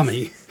not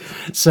coming.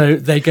 So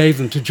they gave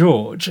them to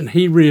George, and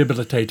he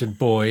rehabilitated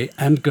Boy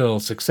and Girl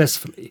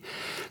successfully.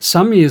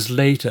 Some years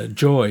later,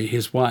 Joy,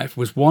 his wife,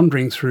 was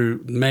wandering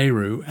through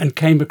Meru and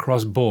came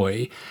across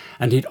Boy,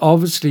 and he'd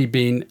obviously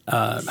been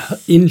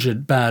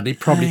injured badly,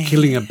 probably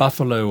killing a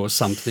buffalo or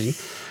something.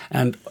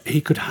 And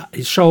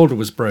his shoulder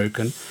was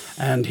broken,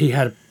 and he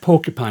had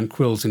porcupine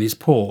quills in his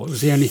paw. It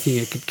was the only thing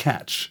he could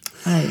catch.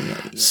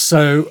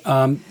 So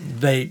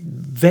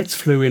vets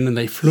flew in, and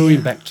they flew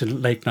him back to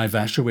Lake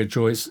Naivasha, where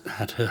Joyce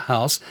had her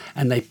house,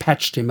 and they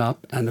patched him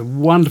up. And a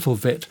wonderful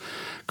vet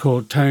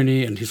called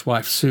Tony and his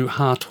wife Sue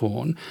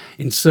Harthorn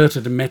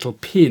inserted a metal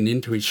pin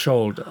into his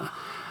shoulder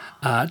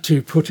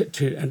to put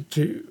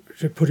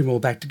him all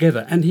back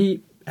together, and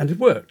it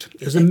worked.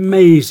 It was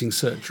amazing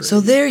surgery.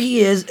 So there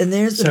he is, and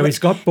there's so he's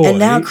got Boy, and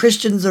now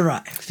Christian's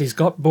arrived. He's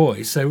got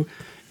Boy. So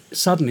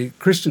suddenly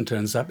Christian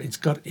turns up.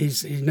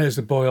 He knows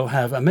the boy will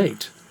have a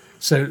mate.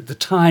 So the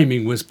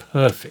timing was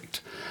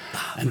perfect.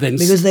 And then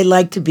because they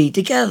like to be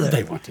together.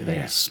 They wanted,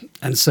 yes.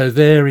 And so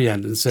there he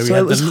ended. So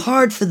it was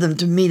hard for them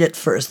to meet at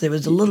first. There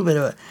was a little bit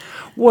of a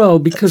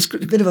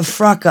bit of a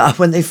frock up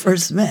when they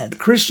first met.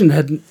 Christian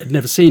had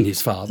never seen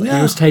his father. No.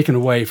 He was taken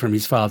away from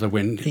his father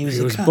when he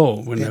was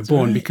born. When they were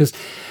born, because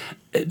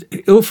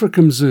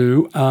Ilfracombe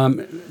Zoo,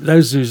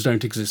 those zoos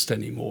don't exist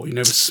anymore. You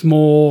know,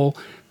 small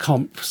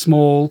kind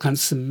of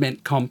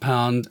cement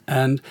compound,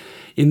 and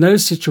in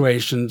those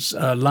situations,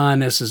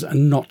 lionesses are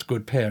not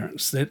good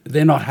parents.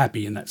 They're not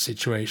happy in that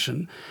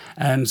situation,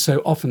 and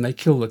so often they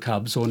kill the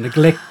cubs or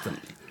neglect them.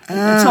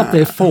 It's not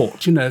their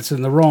fault, you know. It's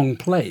in the wrong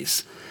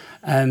place,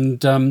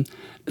 and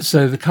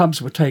so the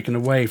cubs were taken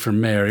away from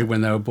Mary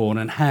when they were born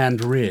and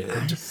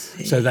hand-reared.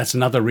 So that's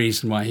another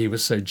reason why he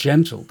was so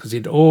gentle, because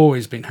he'd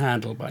always been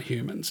handled by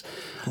humans.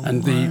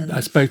 And I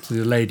spoke to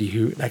the lady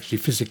who actually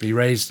physically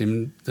raised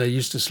him. They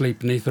used to sleep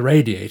beneath the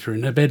radiator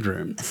in her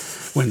bedroom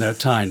when they were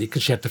tiny,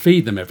 because she had to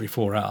feed them every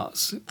 4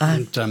 hours.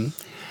 And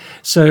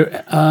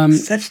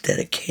such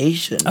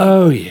dedication.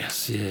 Oh,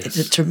 yes. It's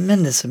a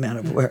tremendous amount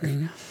of work.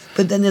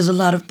 But then there's a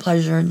lot of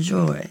pleasure and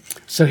joy.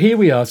 So here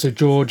we are. So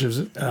George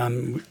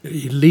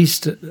he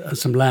leased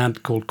some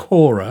land called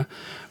Cora,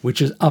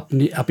 which is up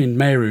in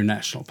Meru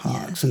National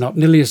Park. Yes. So not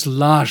nearly as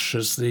lush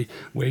as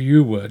where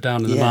you were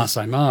down in the Yeah.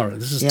 Masai Mara.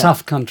 This is Yeah.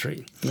 tough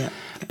country. Yeah.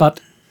 But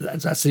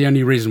that's the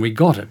only reason we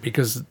got it,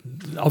 because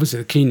obviously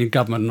the Kenyan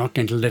government are not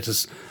going to let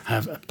us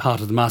have a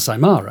part of the Masai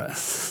Mara.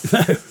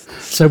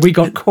 So we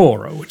got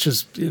Cora, which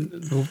is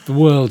the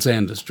world's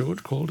end, as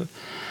George called it.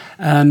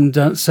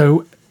 And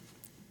so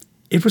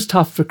it was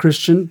tough for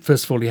Christian.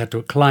 First of all, he had to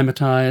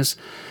acclimatise.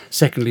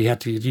 Secondly, he had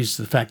to get used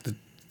to the fact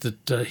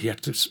that he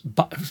had to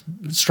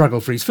struggle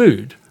for his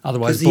food.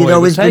 Otherwise, Because he'd Boy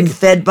always would take been it.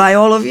 fed by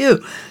all of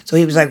you. So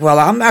he was like, well,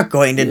 I'm not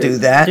going to do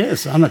that.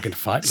 Yes, I'm not going to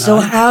fight. So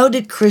no. how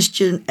did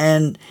Christian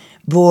and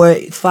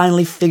Boy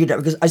finally figure out?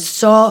 Because I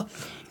saw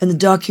in the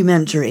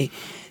documentary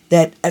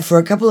that for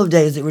a couple of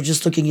days they were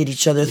just looking at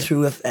each other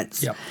through a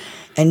fence. Yep.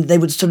 And they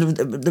would sort of,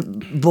 the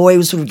boy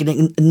was sort of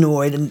getting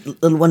annoyed, and the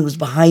little one was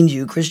behind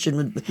you. Christian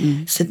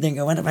would sit there and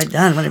go, what have I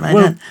done? What have I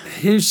Well, done?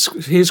 here's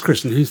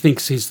Christian, who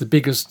thinks he's the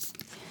biggest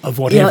of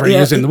whatever he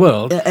is in the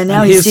world. And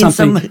now he's here's seen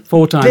something someone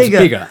 4 times bigger.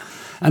 bigger.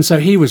 And so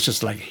he was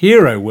just like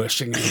hero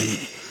worshipping him.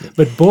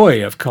 But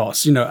Boy, of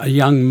course, a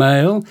young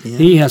male,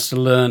 he has to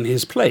learn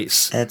his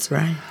place. That's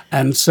right.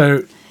 And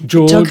so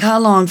George, Took how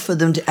long for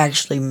them to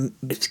actually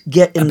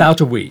get in?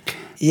 about a week.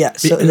 Yeah,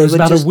 so it they was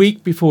would about just- a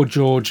week before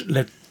George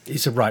he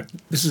said, right,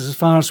 this is as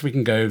far as we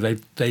can go.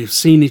 They've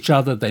seen each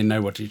other. They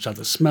know what each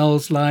other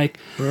smells like.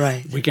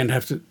 Right. We're going to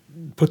have to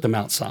put them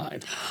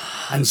outside.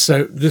 And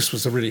so this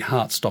was a really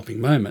heart-stopping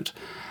moment.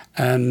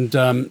 And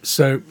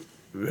so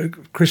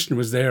Christian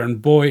was there,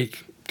 and Boy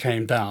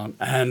came down,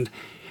 and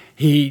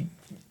he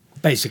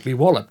basically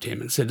walloped him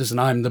and said, listen,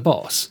 I'm the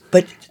boss.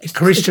 But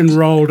Christian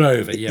rolled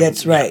over. Yeah,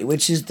 That's right,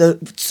 which is the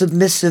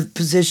submissive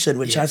position,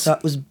 which I Yes.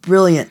 thought was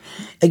brilliant.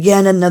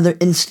 Again, another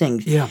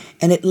instinct. Yeah.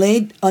 And it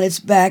laid on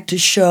its back to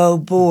show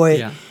Boy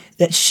Yeah.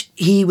 that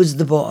he was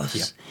the boss.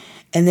 Yeah.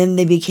 And then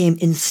they became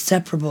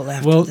inseparable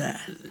after Well,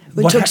 that. It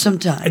what took hap- some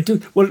time.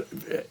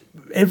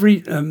 Every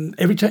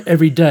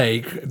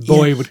day,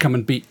 Boy Yes. would come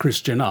and beat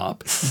Christian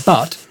up,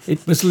 but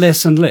it was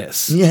less and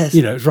less. Yes.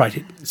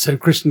 Right. So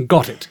Christian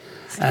got it,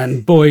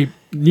 and Boy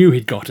knew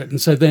he'd got it, and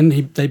so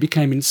then they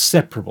became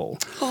inseparable.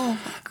 Oh,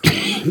 my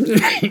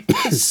God.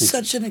 It's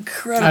such an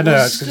incredible I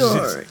know, it's-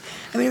 story.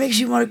 I mean, it makes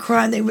you want to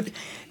cry. And they would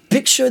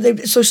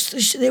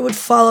they would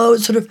follow,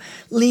 sort of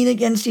lean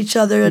against each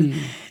other. And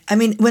I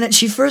mean, when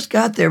she first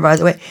got there, by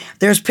the way,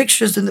 there's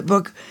pictures in the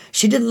book.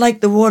 She didn't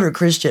like the water,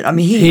 Christian. I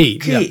mean, he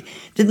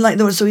didn't like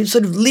the water, so he'd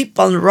sort of leap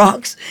on the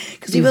rocks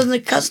because he wasn't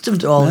accustomed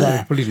to all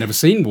that. Well, he'd never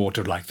seen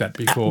water like that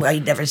before. Well,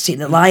 he'd never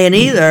seen a lion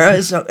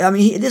either. So, I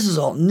mean, this is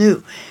all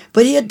new.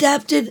 But he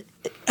adapted.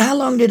 How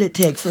long did it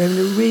take for him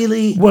to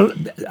really... Well,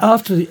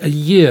 after a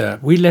year,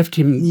 we left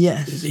him.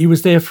 Yes. He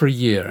was there for a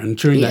year, and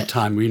during Yes. that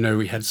time,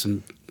 we had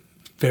some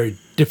very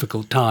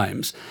difficult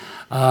times.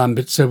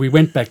 But so we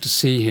went back to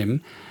see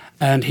him,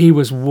 and he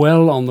was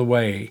well on the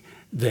way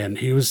then.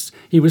 He was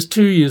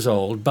 2 years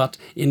old, but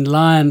in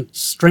lion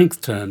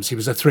strength terms, he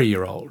was a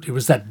 3-year-old. He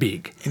was that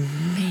big.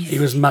 Amazing. He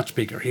was much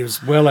bigger. He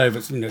was well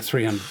over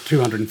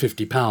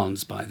 250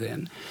 pounds by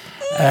then.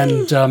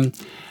 And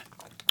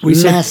we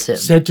Massive.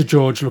 said to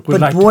George, look, we'd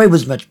But like Boy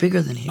was much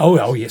bigger than he was.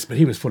 Oh, yes, but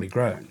he was fully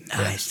grown.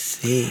 I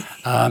see.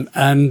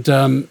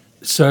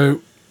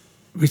 So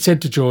we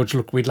said to George,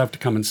 look, we'd love to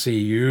come and see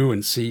you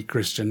and see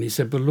Christian. He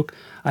said, well, look,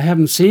 I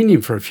haven't seen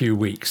him for a few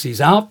weeks.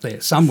 He's out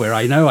there somewhere.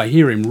 I know, I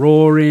hear him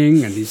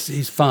roaring, and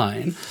he's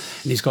fine. And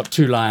he's got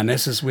 2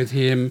 lionesses with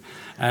him,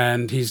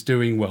 and he's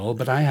doing well,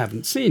 but I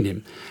haven't seen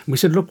him. And we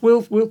said, look,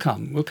 we'll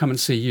come. We'll come and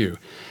see you.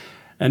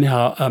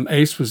 Anyhow,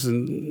 Ace was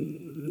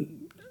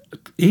in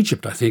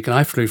Egypt, I think, and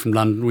I flew from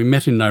London. We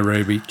met in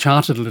Nairobi,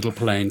 chartered a little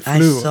plane,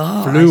 flew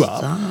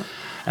up.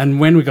 And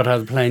when we got out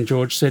of the plane,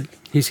 George said,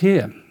 he's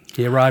here.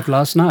 He arrived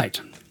last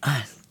night.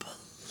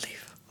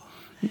 Unbelievable.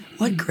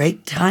 What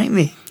great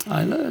timing.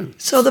 I know.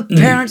 So the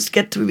parents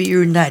get to be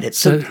reunited.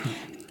 So So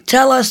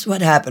tell us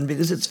what happened,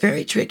 because it's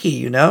very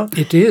tricky,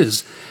 it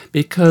is,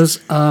 because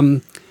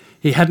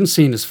he hadn't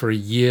seen us for a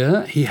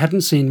year. He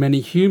hadn't seen many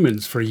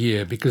humans for a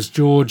year because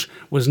George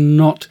was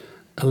not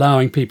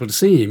allowing people to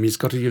see him. He's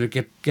got to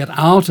get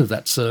out of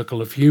that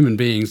circle of human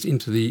beings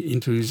into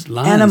his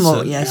lion Animal,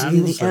 circle, yes,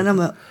 animal the circle.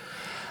 animal.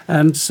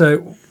 And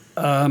so,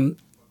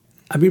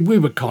 we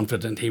were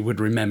confident he would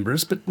remember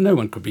us, but no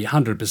one could be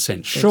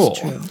 100% sure. That's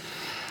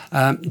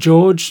true.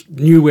 George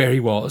knew where he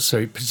was, so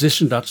he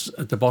positioned us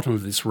at the bottom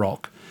of this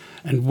rock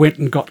and went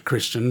and got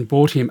Christian and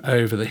brought him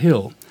over the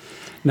hill.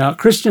 Now,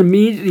 Christian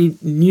immediately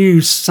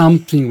knew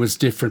something was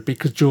different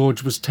because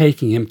George was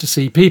taking him to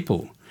see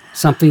people,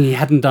 something he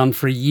hadn't done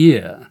for a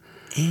year.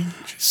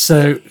 Interesting.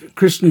 So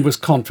Christian was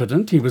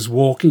confident. He was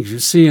walking. You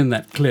see in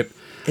that clip,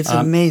 It's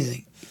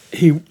amazing.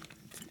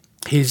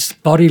 his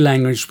body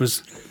language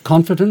was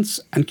confidence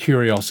and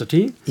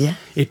curiosity. Yeah.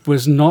 It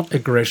was not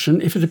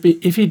aggression.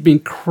 If he'd been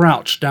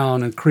crouched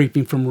down and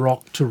creeping from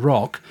rock to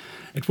rock,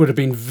 it would have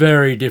been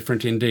very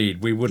different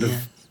indeed. We would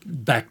have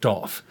backed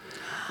off.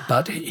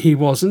 But he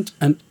wasn't.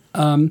 And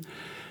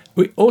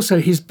Also,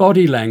 his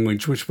body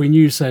language, which we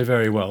knew so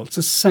very well. It's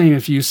the same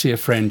if you see a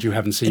friend you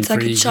haven't seen It's for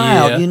like a a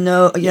child, year. you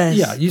know. Yes.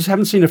 Yeah, you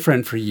haven't seen a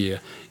friend for a year.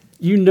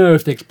 You know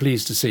if they're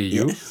pleased to see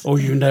you, Yes. or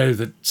you know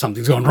that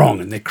something's gone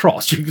wrong and they're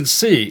cross. You can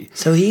see.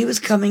 So he was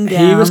coming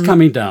down. He was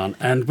coming down,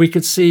 and we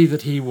could see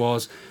that he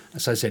was,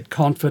 as I said,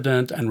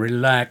 confident and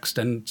relaxed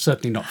and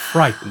certainly not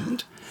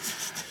frightened.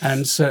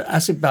 And so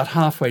as about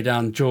halfway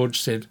down, George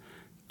said,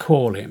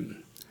 call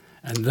him.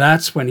 And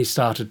that's when he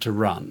started to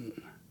run.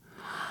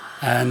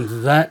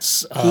 And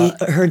that's... He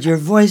heard your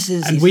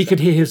voices. and we could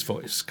hear his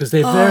voice, because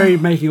they're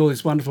making all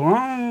these wonderful,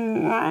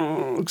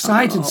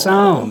 excited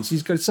sounds.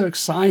 He's got so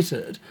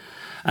excited.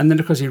 And then,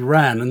 of course, he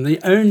ran. And the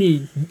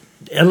only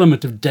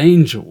element of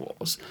danger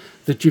was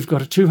that you've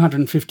got a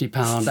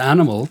 250-pound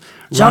animal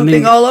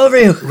jumping all over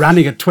you.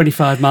 running at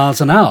 25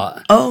 miles an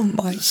hour. Oh,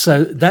 my.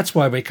 So that's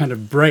why we kind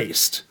of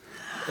braced,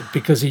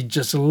 because he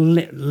just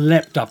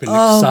leapt up in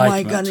Oh, excitement.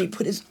 my God. And he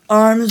put his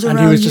arms around you.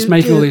 And he was just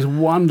making too. all these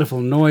wonderful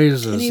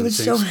noises. And he was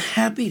so things.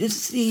 happy to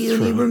see you,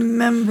 and he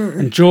remembered.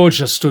 And George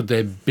just stood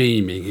there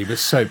beaming. He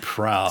was so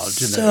proud.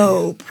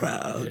 So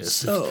proud. Yes.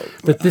 So proud.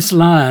 But this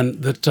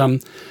lion, that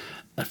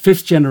a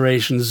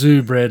fifth-generation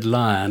zoo-bred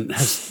lion,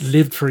 has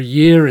lived for a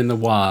year in the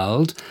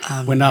wild.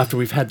 When after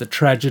we've had the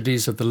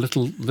tragedies of the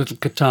little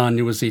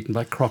Catania was eaten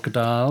by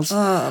crocodiles.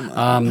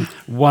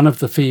 One of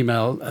the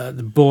female,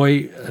 the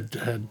boy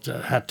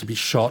had to be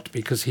shot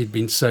because he'd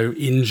been so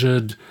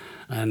injured,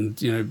 and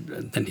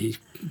then he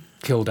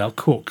killed our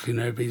cook. He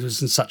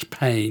was in such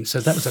pain, so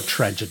that was a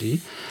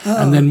tragedy.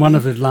 And then one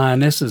of the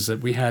lionesses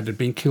that we had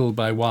been killed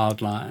by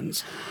wild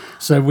lions.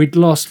 So we'd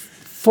lost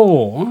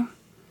 4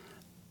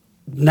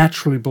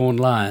 naturally born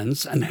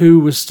lions, and who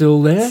was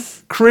still there?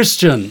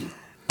 Christian.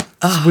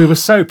 So we were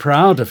so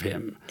proud of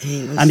him.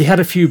 And he had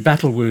a few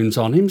battle wounds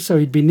on him, so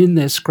he'd been in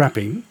there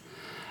scrapping.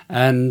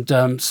 And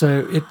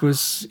so it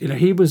was,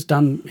 he'd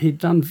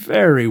done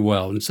very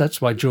well, and so that's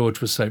why George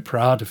was so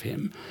proud of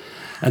him.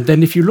 And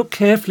then if you look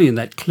carefully in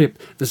that clip,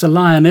 there's a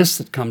lioness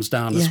that comes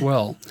down as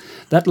well.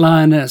 That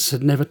lioness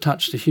had never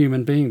touched a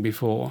human being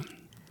before.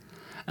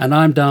 And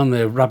I'm down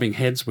there rubbing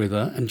heads with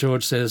her, and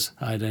George says,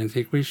 I don't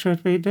think we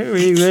should be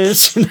doing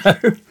this,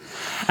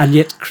 And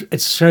yet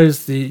it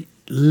shows the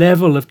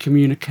level of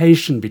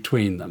communication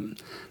between them,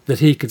 that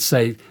he could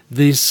say,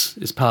 this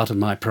is part of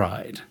my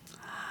pride.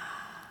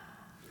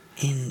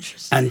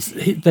 Interesting.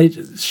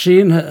 And she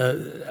and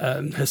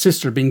her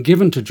sister had been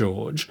given to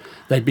George.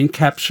 They'd been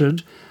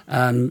captured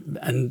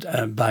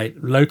by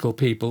local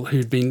people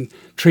who'd been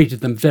treated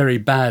them very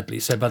badly.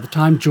 So by the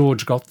time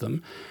George got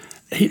them,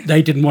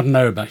 they didn't want to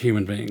know about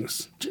human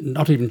beings.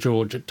 Not even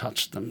George had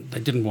touched them.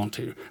 They didn't want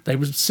to. They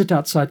would sit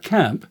outside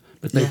camp,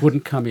 but they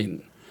wouldn't come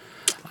in.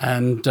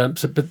 And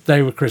but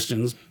they were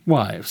Christians'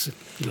 wives,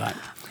 if you like.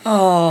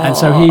 Oh. And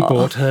so he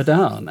brought her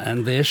down,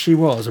 and there she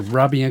was,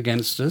 rubbing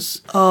against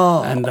us.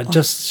 Oh. And it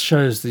just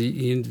shows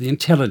the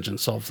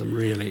intelligence of them,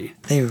 really.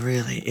 They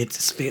really,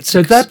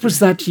 so that was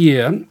that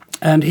year,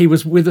 and he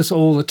was with us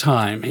all the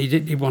time.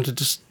 He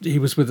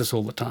was with us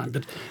all the time,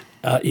 but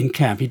in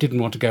camp, he didn't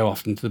want to go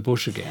off into the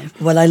bush again.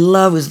 What I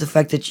love was the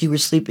fact that you were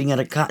sleeping at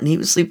a cot and he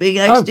was sleeping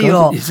next to you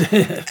all.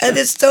 And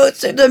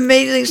it's an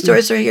amazing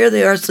story. So here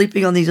they are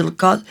sleeping on these little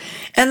cots,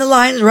 and the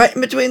lion's right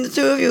in between the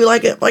two of you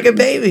like a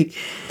baby.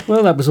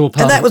 Well, that was all part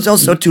of it. And that was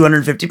also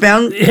 250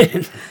 pounds.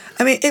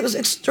 I mean, it was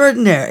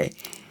extraordinary.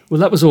 Well,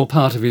 that was all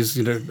part of his,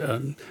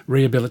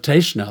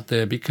 rehabilitation out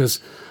there,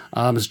 because,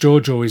 as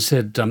George always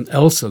said,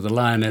 Elsa, the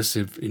lioness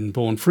in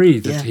Born Free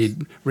that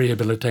he'd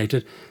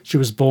rehabilitated, she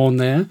was born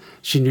there.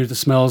 She knew the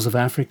smells of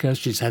Africa.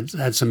 She's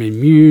had some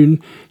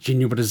immune. She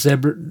knew what a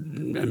zebra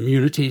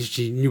immunity.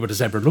 She knew what a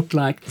zebra looked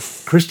like.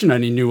 Christian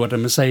only knew what a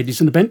Mercedes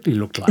and a Bentley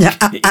looked like.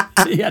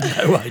 He had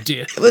no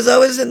idea. It was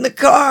always in the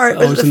car.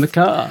 Always in the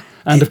car.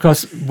 And, of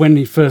course, when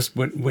he first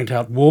went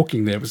out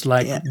walking there, it was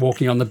like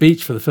walking on the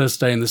beach for the first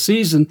day in the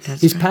season.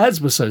 His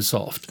pads were so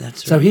soft.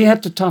 So he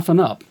had to toughen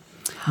up,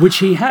 which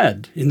he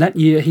had. In that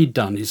year, he'd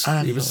done. He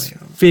was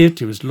fit.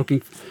 He was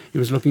looking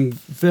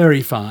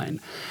very fine.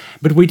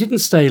 But we didn't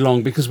stay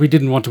long because we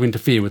didn't want to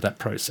interfere with that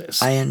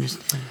process. I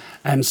understand.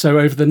 And so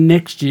over the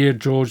next year,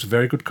 George, a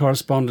very good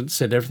correspondent,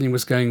 said everything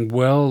was going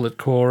well at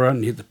Cora,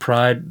 and the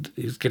pride,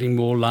 he was getting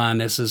more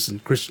lionesses,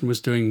 and Christian was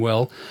doing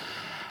well.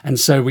 And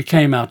so we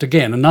came out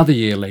again another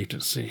year later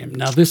to see him.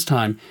 Now this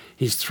time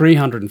he's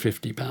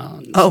 350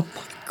 pounds. Oh,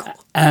 my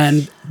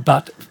God.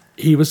 But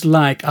he was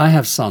like, I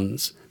have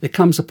sons. There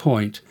comes a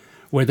point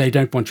where they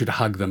don't want you to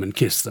hug them and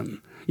kiss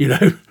them.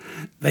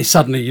 They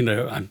suddenly,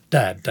 I'm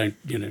Dad, don't,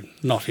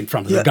 not in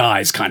front of the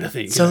guys kind of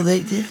thing. So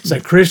they did.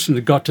 So Christian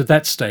had got to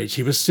that stage.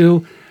 He was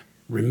still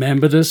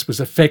remembered us, was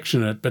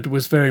affectionate, but it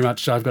was very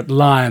much, I've got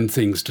lion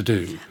things to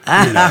do.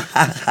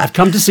 I've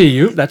come to see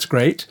you, that's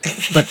great,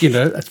 but,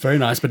 that's very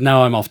nice, but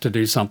now I'm off to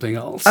do something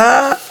else.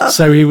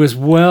 So he was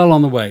well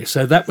on the way.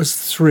 So that was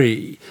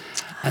 3.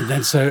 And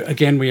then, so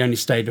again, we only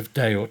stayed a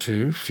day or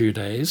two, a few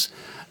days.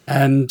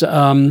 And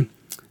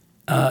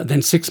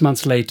then 6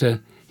 months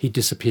later, he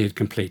disappeared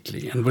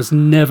completely and was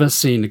never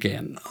seen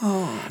again.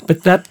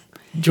 But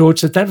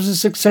George said that was a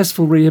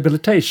successful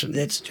rehabilitation.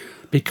 That's true.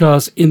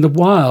 because in the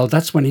wild,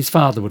 that's when his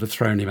father would have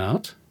thrown him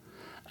out.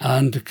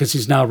 And because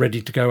he's now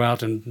ready to go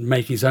out and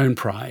make his own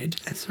pride.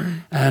 That's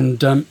right.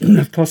 And,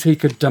 of course, he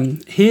could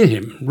hear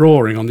him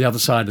roaring on the other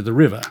side of the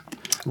river,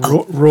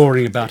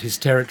 roaring about his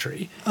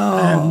territory.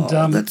 Oh,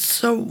 and, that's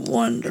so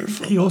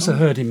wonderful. He also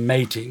heard him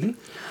mating.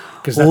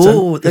 Because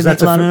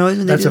that's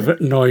a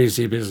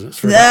noisy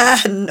business.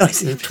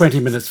 Noisy. 20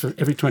 minutes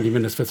every 20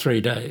 minutes for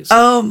 3 days.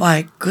 Oh,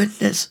 my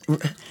goodness.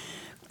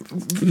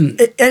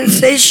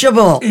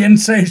 Insatiable.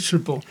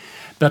 Insatiable.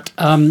 But...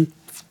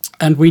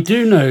 and we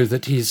do know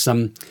that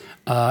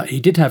he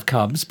did have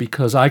cubs,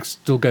 because I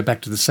still go back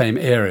to the same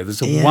area.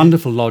 There's a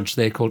wonderful lodge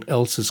there called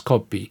Elsa's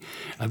Koppi,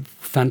 a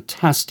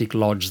fantastic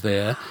lodge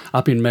there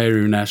up in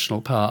Meru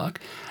National Park.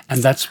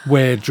 And that's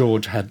where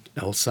George had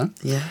Elsa.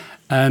 Yeah.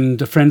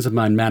 And friends of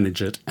mine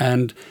manage it.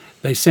 And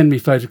they send me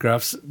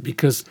photographs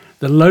because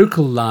the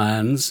local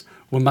lions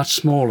were much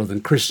smaller than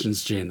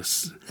Christian's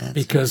genus.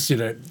 Because,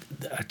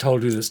 I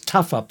told you it's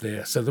tough up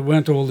there. So there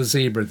weren't all the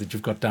zebra that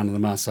you've got down in the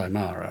Masai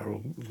Mara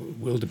or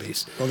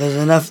wildebeest. Well, there's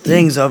enough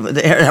things over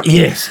there. I mean,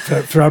 yes,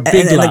 for a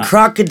big and the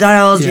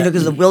crocodiles,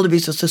 because the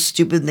wildebeest are so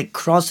stupid and they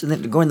cross and they're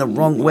going the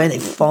wrong way and they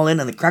fall in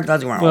and the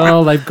crocodiles are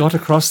well, they've got to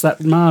cross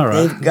that Mara.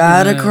 They've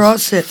got to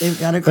cross it. They've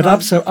got to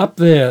cross it. But up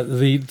there,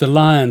 the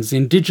lions, the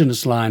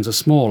indigenous lions are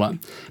smaller.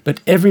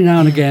 But every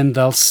now and again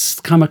they'll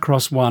come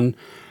across one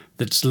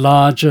that's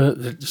larger,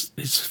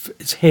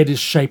 its head is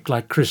shaped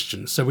like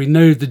Christian. So we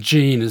know the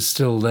gene is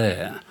still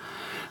there.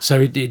 So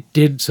it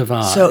did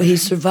survive. So he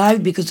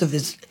survived because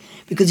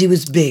he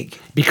was big.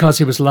 Because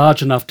he was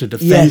large enough to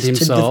defend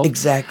himself.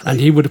 Exactly.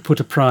 And he would have put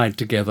a pride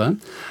together.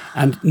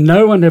 And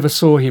no one ever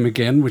saw him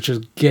again, which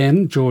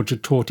again, George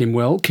had taught him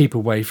well, keep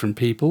away from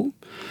people.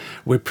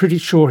 We're pretty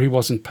sure he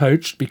wasn't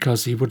poached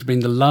because he would have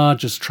been the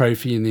largest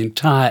trophy in the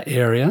entire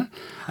area.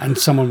 And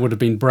someone would have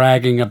been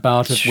bragging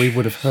about it, we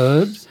would have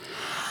heard.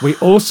 We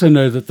also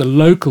know that the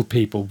local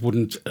people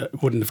wouldn't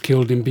have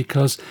killed him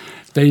because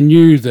they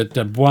knew that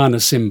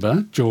Bwana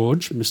Simba,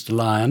 George, Mr.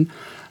 Lion,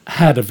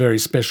 had a very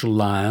special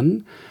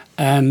lion,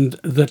 and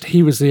that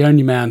he was the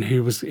only man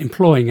who was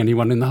employing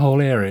anyone in the whole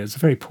area. It's a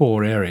very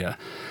poor area.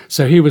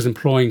 So he was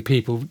employing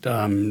people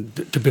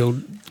to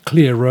build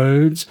clear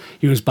roads.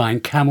 He was buying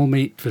camel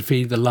meat to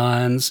feed the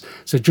lions.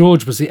 So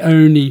George was the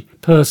only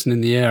person in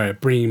the area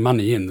bringing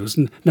money in. There was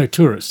no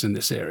tourists in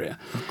this area.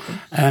 Okay.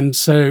 And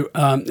so,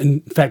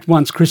 in fact,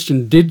 once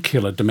Christian did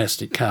kill a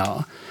domestic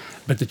cow,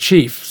 but the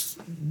chiefs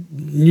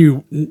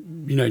knew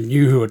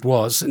who it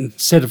was.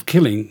 Instead of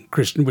killing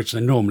Christian, which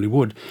they normally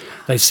would,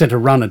 they sent a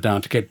runner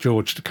down to get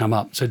George to come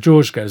up. So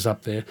George goes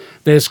up there.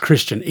 There's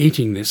Christian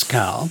eating this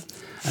cow.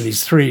 And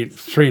he's three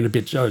and a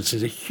bit old, so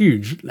he's a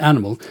huge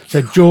animal.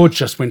 So George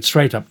just went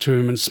straight up to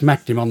him and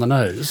smacked him on the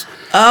nose.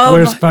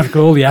 Whereas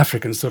all the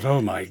Africans thought,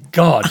 oh, my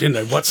God,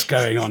 what's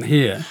going on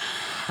here?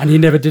 And he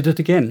never did it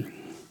again.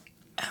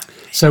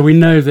 So we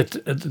know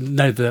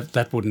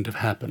that wouldn't have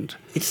happened.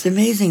 It's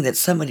amazing that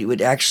somebody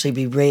would actually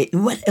be raised.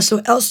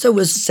 So Elsa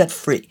was set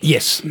free.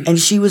 Yes. And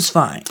she was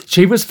fine.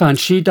 She was fine.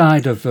 She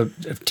died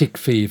of tick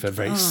fever,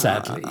 very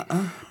sadly.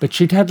 But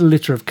she'd had a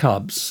litter of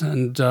cubs,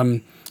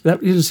 and... that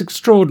is an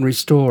extraordinary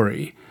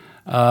story.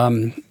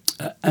 And,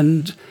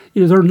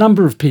 there are a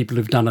number of people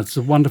who've done it. There's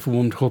a wonderful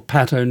woman called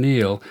Pat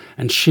O'Neill,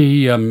 and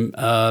she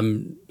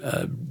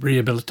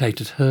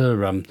rehabilitated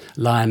her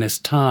lioness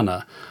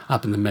Tana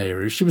up in the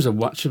Meru. She was a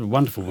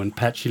wonderful one,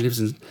 Pat. She lives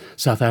in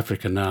South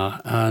Africa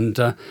now. And,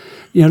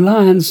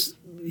 lions,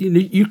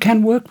 you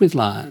can work with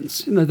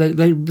lions.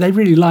 They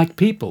really like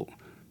people.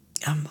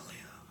 Unbelievable.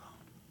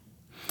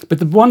 But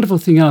the wonderful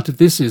thing out of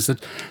this is that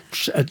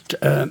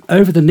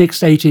over the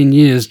next 18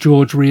 years,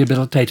 George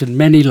rehabilitated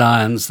many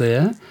lions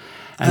there.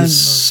 And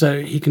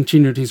so he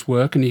continued his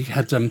work, and he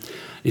had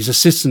his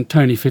assistant,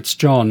 Tony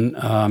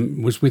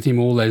Fitzjohn, was with him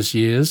all those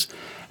years.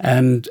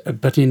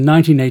 But in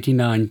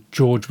 1989,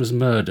 George was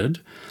murdered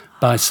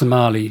by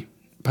Somali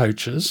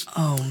poachers.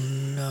 Oh,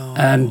 no.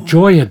 And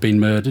Joy had been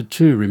murdered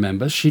too,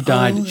 remember? She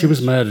died. She was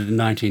murdered in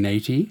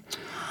 1980.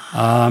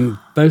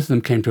 Both of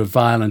them came to a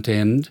violent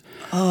end.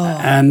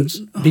 And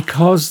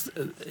because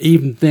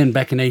even then,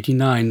 back in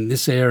 89,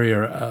 this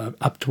area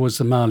up towards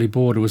the Mali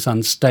border was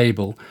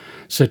unstable.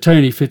 So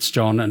Tony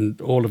Fitzjohn and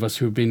all of us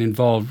who have been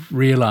involved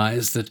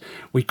realised that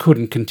we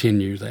couldn't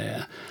continue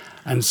there.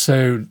 And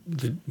so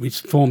we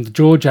formed the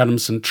George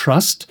Adamson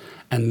Trust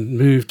and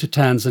moved to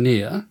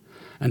Tanzania.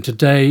 And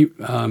today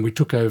we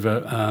took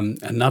over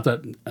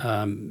another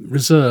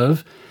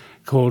reserve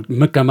called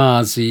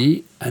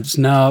Mkomazi. It's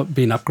now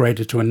been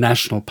upgraded to a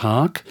national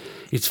park.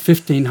 It's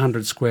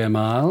 1,500 square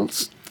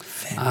miles.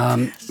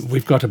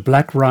 We've got a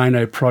black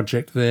rhino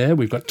project there.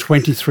 We've got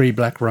 23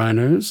 black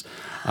rhinos.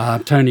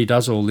 Tony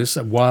does all this,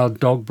 a wild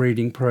dog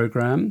breeding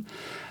program.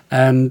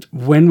 And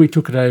when we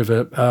took it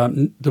over,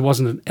 there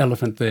wasn't an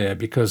elephant there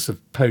because of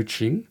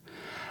poaching.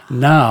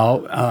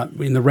 Now,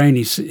 in the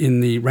rainy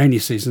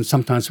season,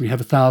 sometimes we have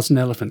 1,000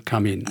 elephant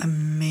come in.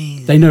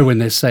 Amazing. They know when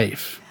they're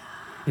safe.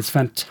 It's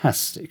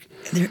fantastic.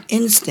 Their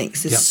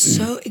instincts is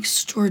so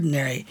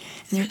extraordinary.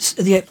 And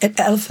the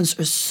elephants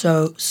are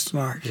so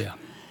smart. Yeah.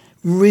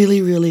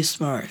 Really, really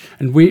smart.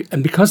 And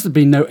because there'd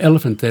been no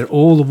elephant there,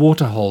 all the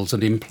water holes had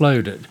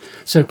imploded.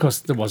 So, of course,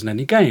 there wasn't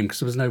any game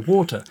because there was no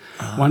water.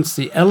 Once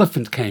the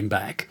elephant came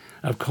back,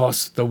 of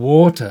course, the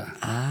water,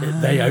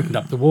 they opened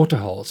up the water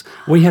holes.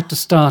 We had to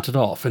start it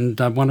off. And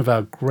one of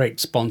our great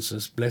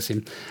sponsors, bless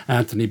him,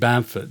 Anthony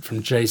Bamford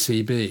from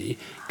JCB,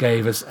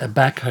 gave us a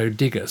backhoe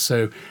digger.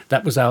 So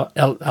that was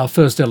our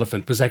first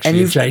elephant was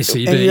actually a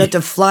JCB. And you had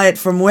to fly it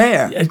from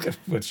where?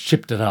 We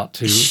shipped it out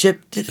to...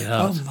 Shipped it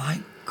out. Oh,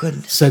 my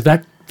goodness. So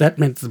that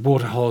meant the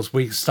water holes,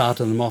 we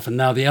started them off, and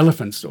now the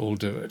elephants all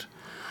do it.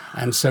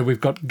 And so we've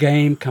got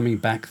game coming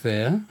back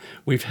there.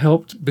 We've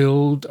helped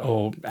build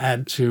or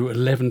add to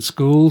 11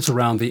 schools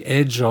around the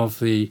edge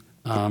of the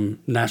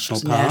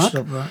National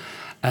Park.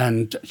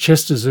 And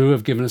Chester Zoo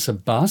have given us a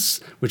bus,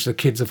 which the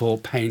kids have all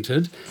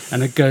painted,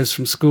 and it goes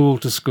from school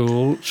to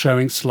school,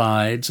 showing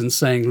slides and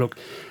saying, look,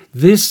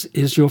 this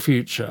is your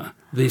future,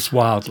 this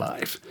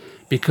wildlife.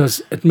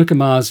 Because at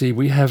Mikomazi,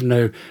 we have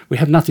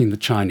nothing the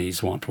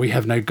Chinese want. We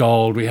have no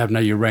gold, we have no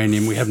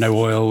uranium, we have no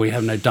oil, we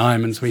have no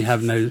diamonds, we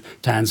have no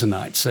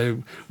tanzanite.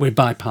 So we're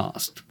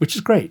bypassed, which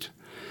is great.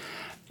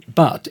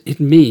 But it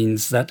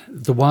means that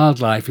the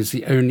wildlife is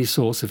the only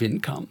source of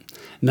income.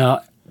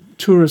 Now,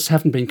 tourists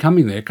haven't been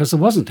coming there because there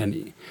wasn't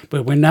any.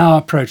 But we're now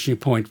approaching a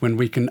point when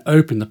we can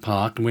open the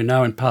park, and we're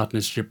now in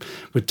partnership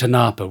with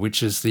TANAPA,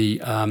 which is the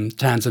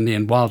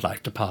Tanzanian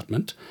Wildlife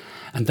Department,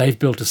 and they've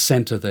built a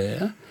centre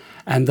there.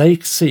 And they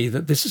see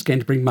that this is going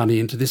to bring money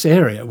into this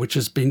area, which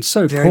has been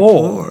so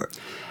poor.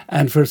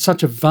 And for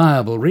such a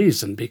viable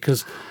reason,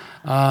 because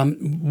go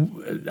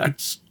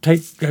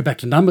back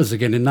to numbers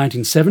again. In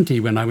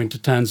 1970, when I went to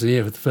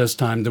Tanzania for the first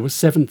time, there were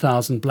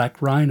 7,000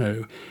 black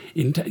rhino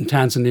in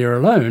Tanzania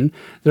alone.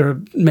 There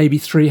are maybe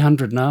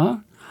 300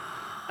 now.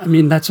 I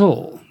mean, that's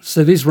all.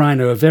 So these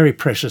rhino are very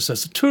precious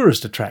as a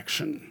tourist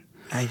attraction.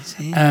 I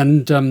see.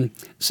 And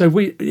so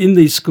in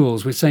these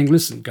schools, we're saying,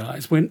 listen,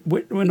 guys, we're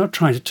not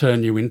trying to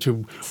turn you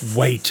into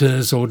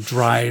waiters or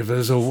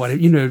drivers or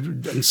whatever,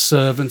 and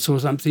servants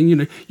or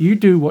something. You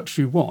do what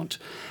you want.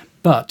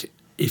 But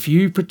if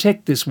you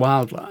protect this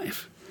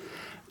wildlife,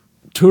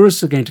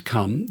 tourists are going to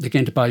come. They're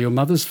going to buy your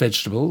mother's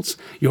vegetables,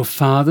 your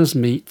father's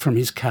meat from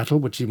his cattle,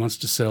 which he wants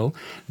to sell.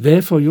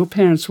 Therefore, your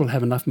parents will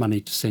have enough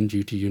money to send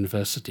you to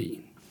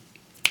university.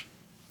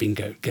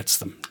 Bingo, gets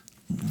them.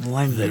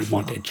 Wonderful. They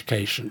want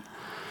education.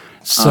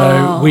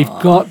 So we've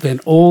got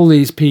then all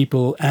these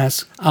people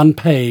as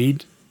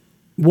unpaid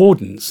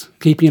wardens,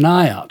 keeping an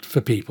eye out for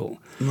people.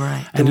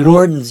 Right, and the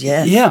wardens,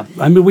 yes. Yeah,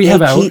 I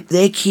mean,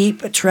 they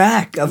keep a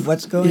track of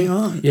what's going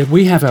on. Yeah,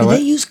 we have Do they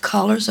use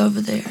collars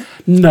over there?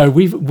 No,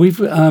 we've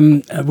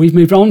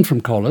moved on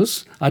from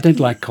collars. I don't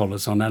like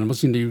collars on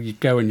animals. You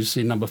go and you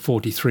see number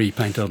 43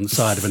 painted on the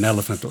side of an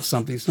elephant or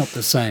something. It's not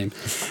the same.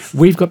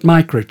 We've got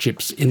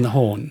microchips in the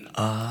horn,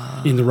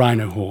 in the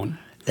rhino horn.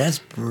 That's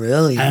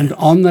brilliant. And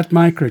on that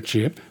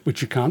microchip,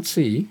 which you can't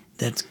see,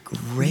 that's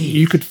great.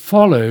 You could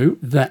follow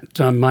that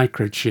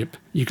microchip.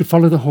 You could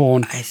follow the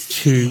horn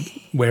to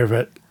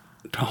wherever,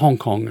 to Hong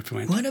Kong if you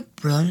went. What a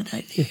brilliant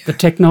idea. The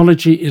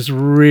technology is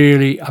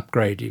really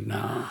upgrading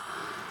now.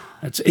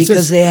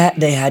 Because they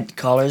had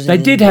collars. They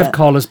did have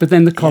collars, but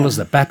then the collars,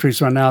 the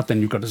batteries run out, then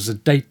you've got to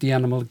sedate the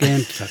animal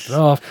again, cut it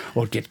off,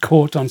 or get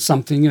caught on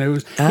something. It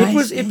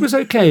was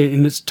okay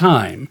in its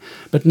time,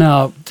 but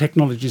now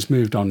technology's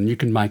moved on and you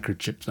can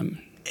microchip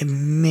them.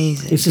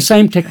 Amazing. It's the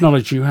same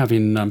technology you have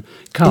in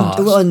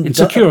cars, in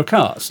secure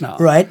cars now.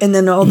 Right, and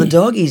then all the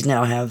doggies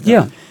now have them.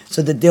 Yeah.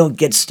 So that they'll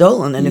get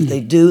stolen, and if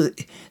they do...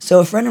 So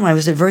a friend of mine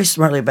was said very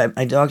smartly about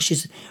my dog. She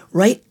said,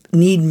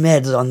 need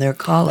meds on their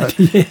collar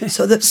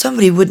so that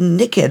somebody wouldn't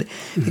nick it,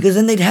 because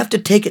then they'd have to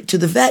take it to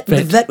the vet.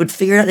 The vet would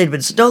figure out they'd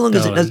been stolen.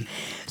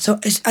 So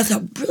I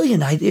thought,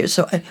 brilliant idea.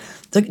 So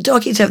the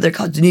doggies have their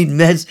collars, need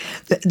meds.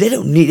 They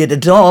don't need it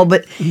at all,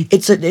 but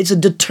it's a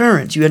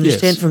deterrent, you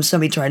understand, from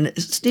somebody trying to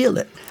steal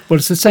it. Well,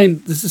 it's the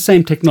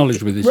same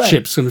technology with these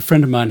chips. And a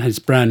friend of mine had his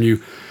brand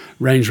new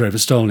Range Rover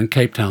stolen in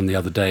Cape Town the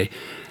other day.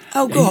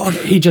 Oh, God.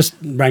 He just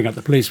rang up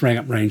the police, rang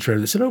up Range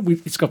Rover. They said,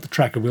 it's got the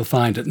tracker, we'll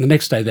find it. And the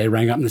next day they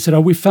rang up and they said,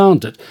 we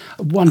found it.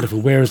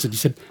 Wonderful, where is it? He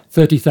said,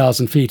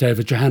 30,000 feet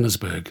over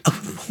Johannesburg.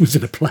 It was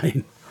in a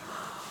plane.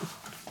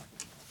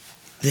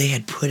 They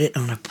had put it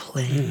on a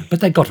plane. Yeah,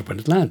 but they got it when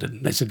it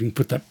landed. They said, you can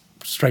put that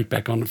straight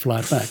back on and fly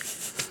it back.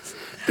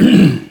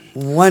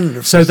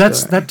 Wonderful. So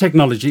that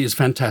technology is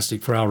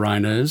fantastic for our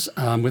rhinos.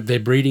 They're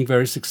breeding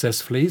very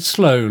successfully,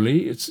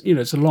 slowly.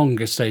 It's a long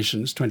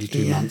gestation. It's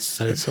 22 months.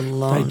 So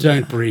they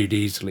don't breed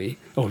easily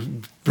or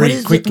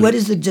breed quickly. What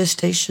is the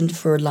gestation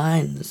for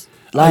lionesses?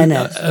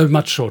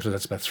 Much shorter.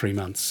 That's about 3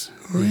 months.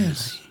 Really?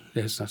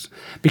 Yes, that's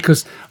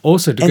because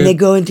also they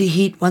go into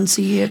heat once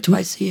a year,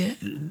 twice a year,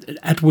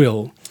 at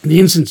will. The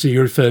instance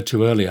you referred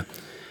to earlier,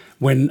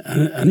 when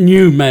a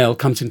new male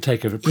comes in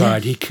takeover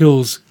pride, he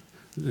kills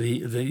the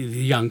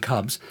young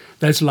cubs.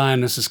 Those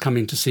lionesses come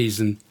into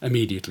season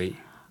immediately.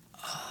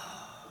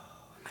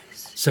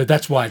 So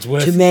that's why it's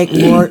worth to make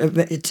more to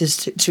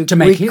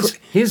make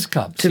his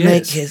cubs. To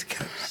make his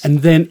cubs. And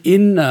then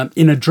in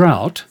a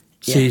drought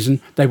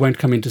season, they won't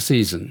come into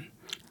season.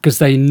 because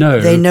they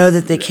know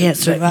that they can't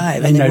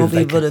survive, and they won't be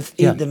able to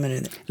feed them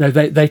anything. No,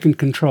 they can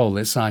control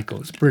their cycle.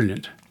 It's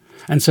brilliant.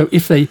 And so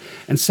if they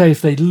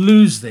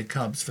lose their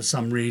cubs for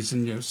some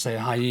reason, say a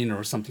hyena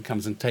or something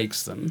comes and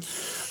takes them,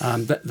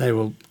 they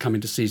will come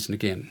into season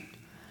again.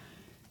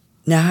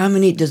 Now, how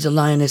many does the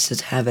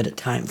lionesses have at a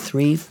time?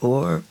 3,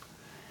 4?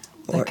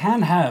 They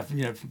can have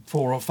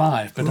 4 or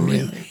 5, but I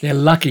mean they're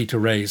lucky to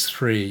raise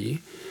 3.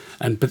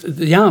 But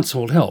the aunts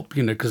all help,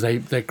 because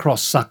they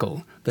cross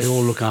suckle. They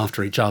all look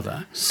after each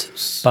other.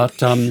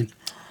 But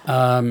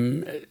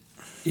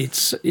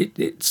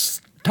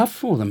it's tough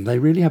for them. They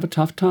really have a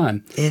tough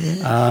time. It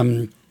is.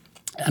 And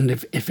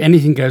if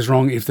anything goes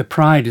wrong, if the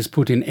pride is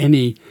put in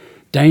any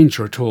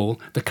danger at all,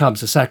 the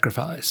cubs are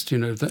sacrificed. They've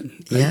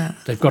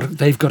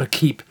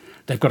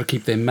got to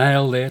keep their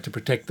male there to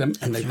protect them,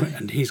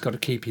 and he's got to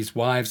keep his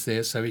wives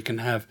there so he can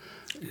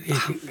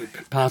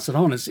pass it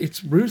on.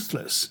 It's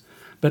ruthless,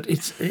 but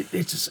it's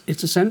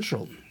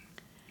essential.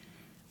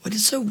 Well,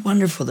 it's so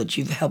wonderful that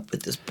you've helped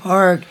with this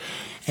park,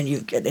 and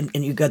you've got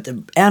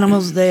the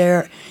animals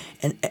there,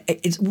 and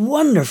it's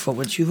wonderful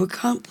what you've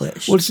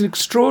accomplished. Well, it's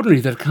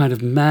extraordinary that kind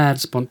of mad,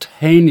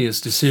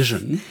 spontaneous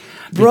decision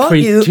brought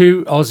between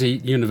 2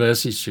 Aussie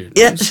university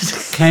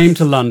students came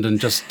to London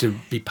just to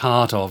be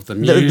part of the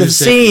music, the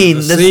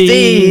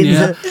scene.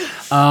 Yeah.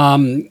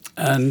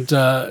 And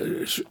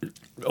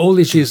all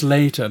these years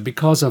later,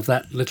 because of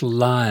that little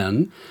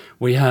lion,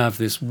 we have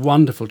this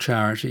wonderful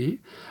charity.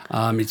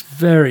 It's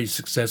very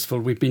successful.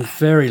 We've been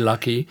very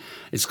lucky.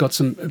 It's got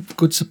some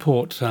good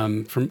support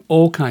from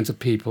all kinds of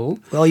people.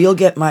 Well, you'll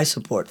get my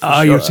support for sure.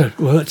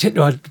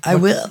 I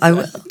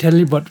will. Tell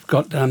you what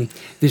got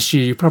this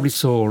year. You probably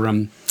saw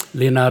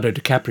Leonardo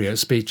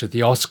DiCaprio's speech at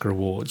the Oscar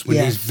Awards when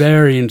he's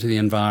very into the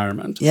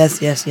environment.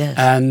 Yes.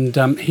 And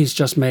he's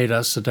just made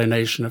us a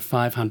donation of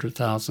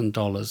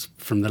 $500,000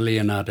 from the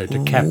Leonardo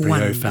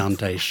DiCaprio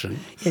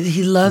Foundation.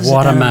 He loves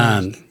What animals. a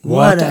man.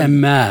 What a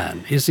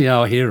man. Is he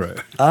our hero?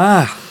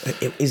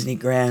 Isn't he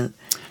grand?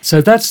 So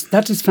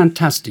that is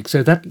fantastic.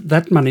 So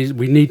that money,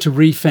 we need to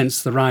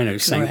re-fence the rhino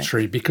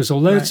sanctuary because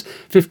although it's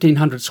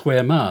 1,500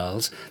 square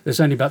miles, there's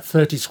only about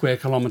 30 square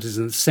kilometres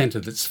in the centre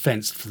that's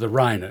fenced for the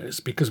rhinos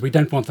because we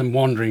don't want them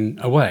wandering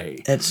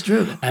away. That's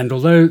true. And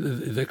although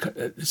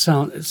it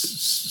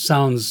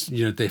sounds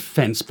they're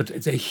fenced, but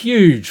they're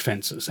huge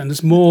fences and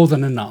there's more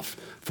than enough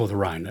for the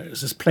rhinos.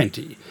 There's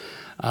plenty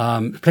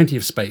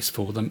of space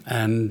for them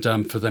and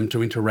for them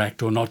to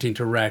interact or not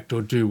interact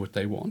or do what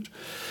they want.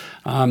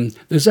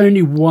 There's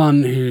only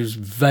one who's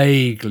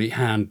vaguely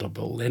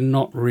handleable. They're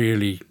not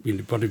really,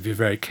 you've got to be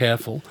very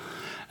careful.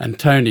 And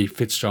Tony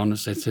Fitzjohn,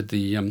 as I said,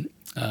 the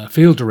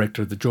field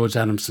director of the George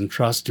Adamson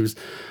Trust, who was,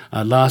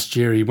 last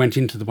year he went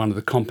into one of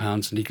the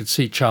compounds and he could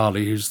see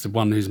Charlie, who's the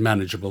one who's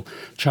manageable,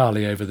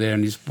 Charlie over there,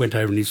 and he went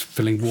over and he's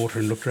filling water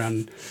and looked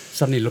around,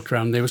 suddenly looked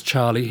around and there was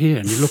Charlie here.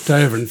 And he looked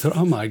over and thought,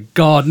 oh my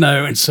God,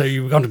 no. And so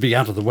you've got to be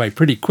out of the way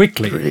pretty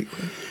quickly.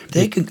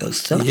 They can go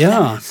so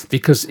fast.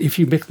 Because if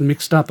you mix them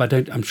mixed up,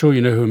 I'm sure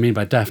you know who I mean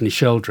by Daphne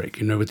Sheldrake,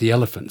 with the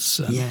elephants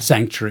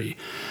sanctuary.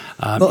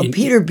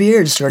 Peter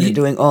Beard started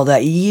doing all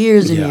that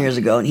years and years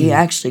ago, and he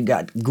actually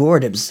got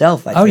gored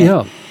himself, I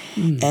think.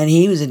 And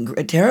he was in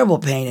terrible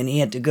pain, and he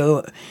had to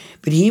go.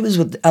 But he was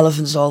with the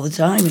elephants all the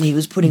time, and he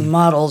was putting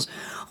models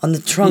on the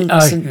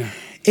trunks.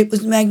 It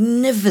was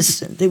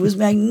magnificent. It was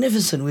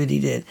magnificent what he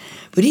did.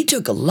 But he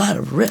took a lot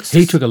of risks.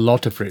 He took a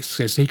lot of risks,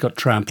 yes. He got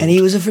trampled. And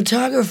he was a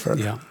photographer.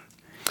 Yeah.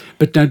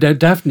 But no,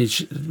 Daphne,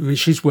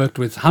 she's worked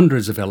with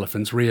hundreds of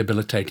elephants,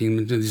 rehabilitating them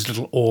into these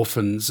little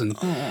orphans, and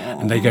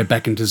they go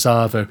back into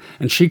Tsavo.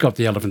 And she got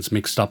the elephants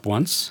mixed up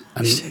once,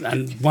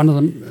 and one of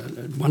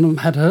them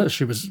had her.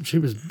 She was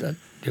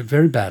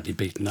very badly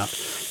beaten up.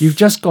 You've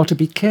just got to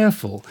be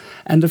careful,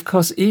 and of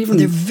course, they're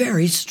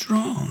very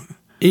strong.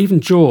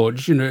 Even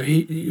George,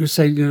 you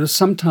say,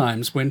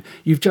 sometimes when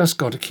you've just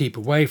got to keep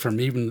away from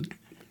even,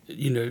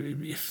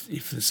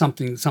 if there's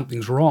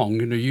something's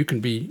wrong, you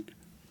can be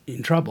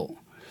in trouble.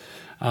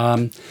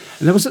 And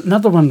there was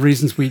another one of the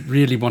reasons we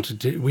really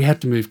we had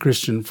to move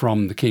Christian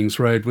from the King's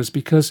Road was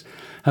because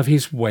of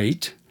his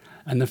weight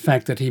and the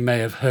fact that he may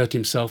have hurt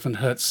himself and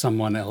hurt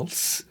someone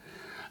else.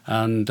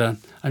 And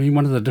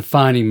one of the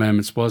defining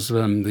moments was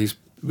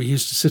we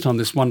used to sit on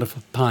this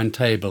wonderful pine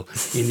table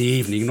in the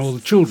evening, and all the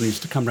children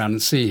used to come round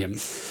and see him.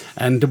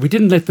 And we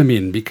didn't let them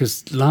in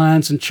because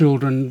lions and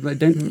children,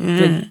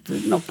 they're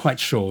not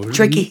quite sure.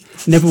 Tricky.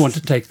 Never want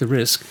to take the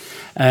risk.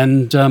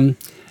 And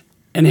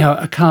anyhow,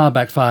 a car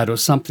backfired or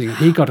something.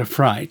 He got a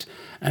fright,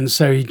 and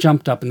so he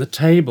jumped up, and the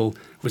table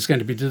was going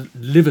to be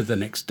delivered the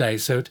next day,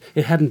 so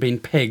it hadn't been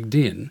pegged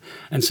in,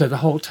 and so the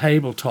whole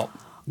tabletop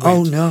went.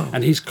 Oh, no.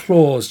 And his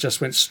claws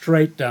just went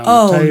straight down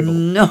the table. Oh,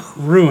 no.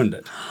 Ruined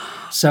it.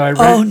 So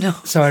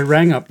I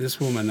rang up this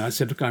woman. I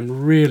said, look,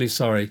 I'm really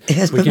sorry.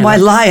 Yes, but my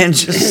lion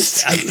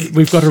just...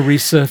 We've got to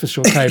resurface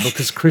your table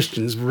because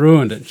Christian's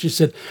ruined it. She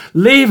said,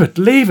 leave it.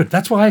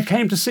 That's why I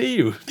came to see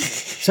you.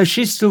 So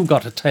she's still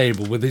got a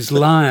table with his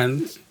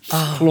lion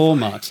claw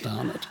marks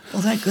down it.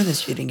 Well, thank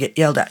goodness you didn't get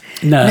yelled at.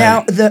 No.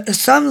 Now,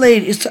 some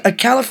lady, a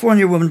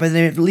California woman by the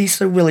name of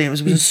Lisa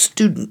Williams, was a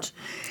student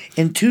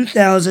in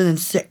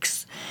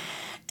 2006,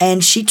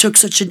 and she took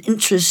such an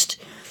interest.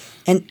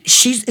 And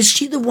is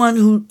she the one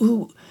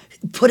who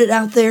put it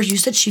out there? You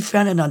said she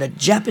found it on a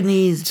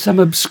Japanese... Some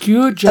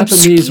obscure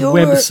Japanese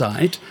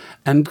website.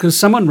 And because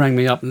someone rang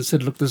me up and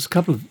said, look, there's a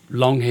couple of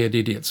long-haired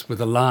idiots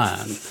with a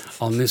lion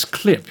on this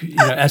clip. You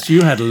know, as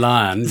you had a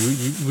lion,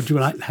 would you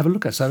like to have a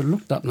look at it? So I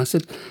looked up and I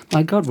said,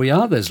 my God, we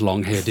are those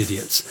long-haired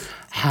idiots.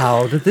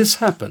 How did this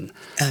happen?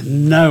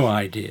 No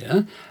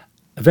idea.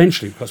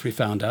 Eventually, of course, we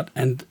found out.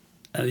 And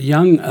a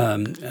young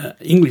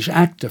English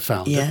actor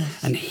found it,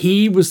 and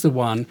he was the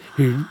one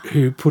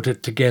who put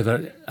it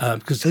together.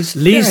 Because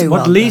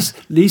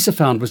Lisa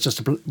found was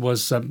there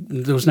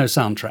was no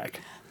soundtrack.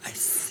 I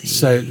see.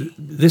 So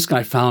this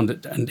guy found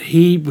it, and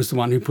he was the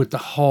one who put the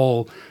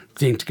whole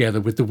thing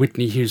together with the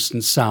Whitney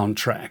Houston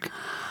soundtrack.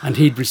 And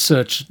he'd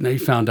researched, and he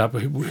found out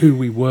who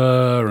we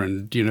were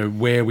and, you know,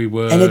 where we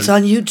were. And it's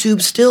on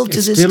YouTube still to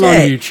this day. It's still on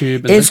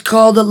YouTube. It's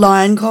called A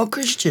Lion Called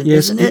Christian,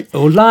 isn't it?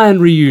 Or Lion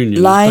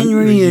Reunion. Lion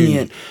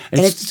Reunion.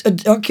 And it's a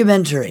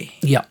documentary.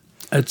 Yeah.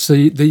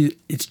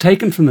 It's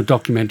taken from the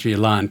documentary A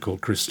Lion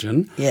Called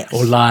Christian,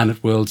 or Lion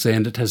at World's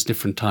End. It has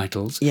different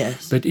titles.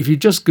 Yes. But if you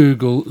just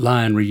Google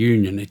Lion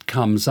Reunion, it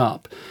comes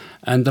up.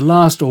 And the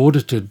last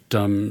audited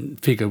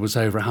figure was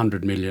over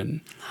 100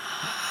 million.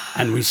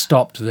 And we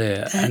stopped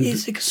there. That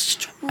is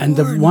extraordinary. And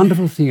the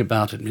wonderful thing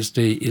about it, Miss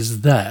D,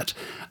 is that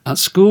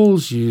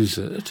schools use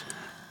it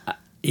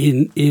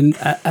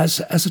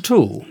as a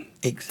tool.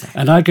 Exactly.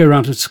 And I go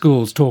around to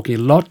schools talking a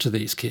lot to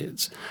these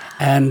kids,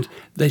 and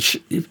they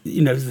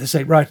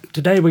say, right,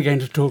 today we're going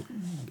to talk,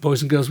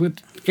 boys and girls, we're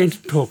going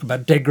to talk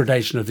about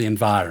degradation of the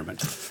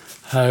environment.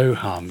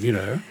 Ho-hum, you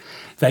know.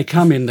 They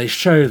come in, they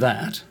show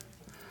that,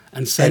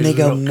 and say, and they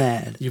go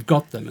mad. You've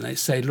got them. And they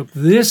say, look,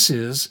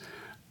 this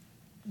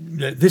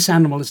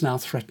animal is now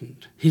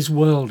threatened. His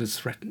world is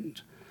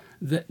threatened.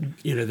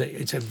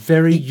 It's a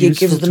very useful It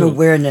gives them tool.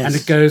 awareness. And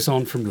it goes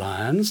on from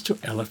lions to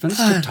elephants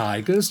to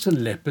tigers to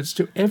leopards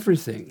to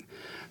everything.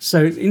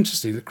 So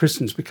interesting that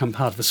Christians become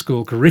part of a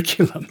school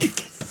curriculum.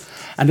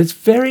 And it's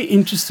very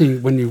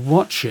interesting when you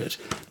watch it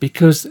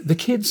because the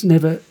kids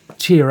never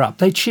tear up.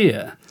 They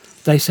cheer.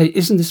 They say,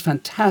 isn't this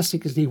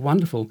fantastic? Isn't he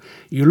wonderful?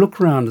 You look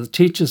around, the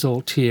teachers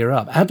all tear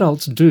up.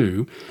 Adults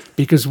do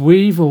because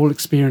we've all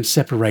experienced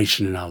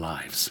separation in our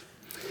lives.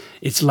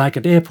 It's like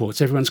at airports,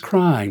 everyone's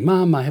crying.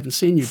 Mum, I haven't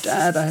seen you.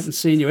 Dad, I haven't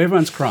seen you.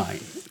 Everyone's crying.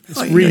 It's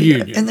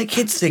reunion. Yeah. And the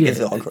kids think it's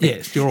all great.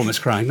 Yes, you're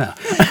almost crying now.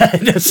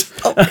 But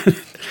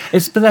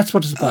that's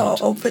what it's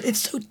about. Oh, but it's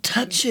so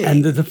touching.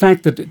 And the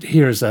fact that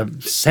here is a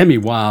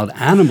semi-wild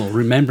animal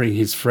remembering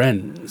his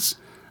friends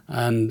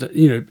and,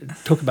 you know,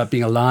 talk about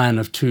being a lion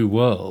of two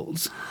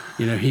worlds.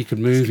 You know, he could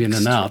move in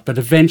and out. But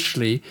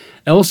eventually,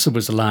 Elsa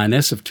was a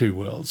lioness of two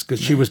worlds because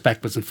she was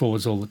backwards and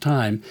forwards all the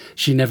time.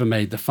 She never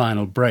made the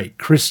final break.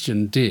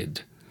 Christian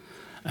did.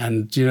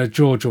 And, you know,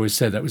 George always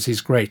said that was a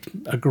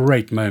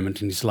great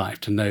moment in his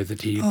life to know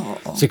that he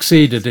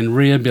succeeded in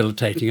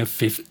rehabilitating a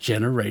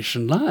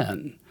fifth-generation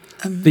lion.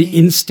 Amazing. The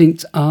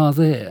instincts are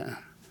there.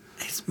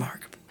 It's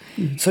remarkable.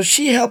 So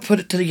she helped put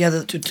it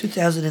together to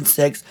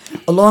 2006,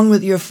 along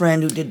with your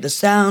friend who did the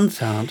sound.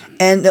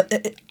 And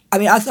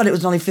I thought it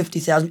was only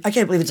 50,000. I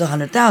can't believe it's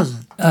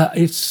 100,000.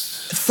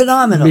 It's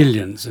phenomenal.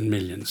 Millions and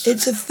millions.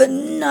 It's a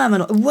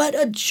phenomenal. What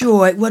a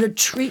joy! What a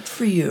treat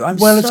for you. I'm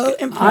so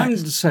impressed. I'm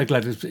so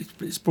glad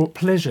it's brought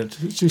pleasure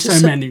to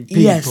so many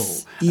people.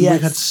 Yes. And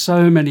we've had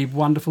so many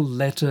wonderful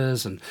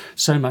letters and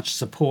so much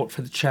support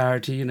for the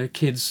charity. You know,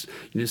 kids,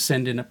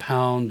 send in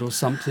 £1 or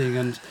something,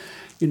 and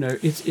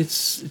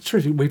it's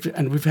terrific.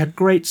 We've had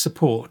great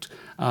support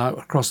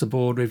across the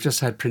board. We've just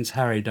had Prince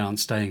Harry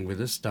staying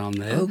with us down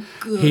there. Oh,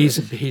 good.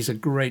 He's a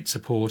great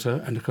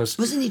supporter, and of course,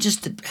 wasn't he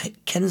just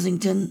at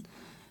Kensington,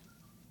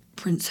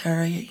 Prince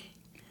Harry?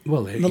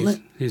 Well,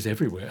 he's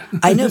everywhere.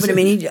 I know, but I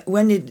mean,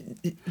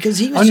 because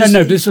he was. Oh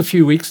no, this was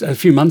a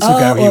few months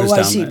ago. He was down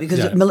I see. There.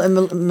 Because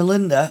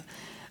Melinda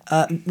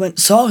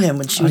saw him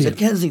when she was at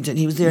Kensington.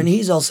 He was there, and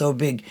he's also a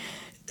big.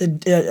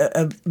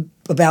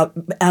 About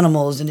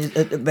animals, and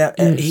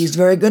he's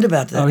very good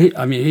about that.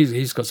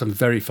 He's got some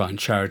very fine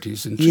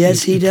charities.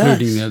 Yes, he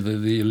does,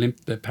 including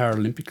the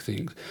Paralympic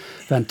things.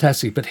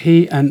 Fantastic. But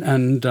he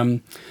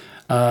and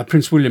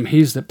Prince William,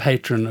 he's the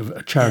patron of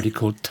a charity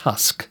called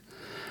Tusk.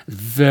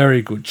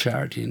 Very good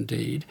charity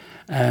indeed,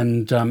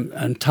 and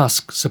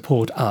Tusk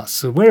support us.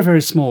 So we're a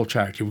very small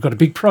charity. We've got a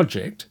big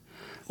project.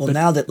 Well,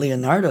 now that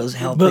Leonardo's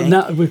helping. But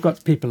now we've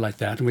got people like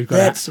that, and we've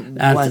got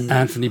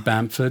Anthony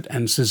Bamford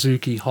and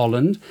Suzuki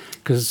Holland,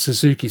 because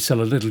Suzuki sell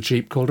a little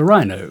Jeep called a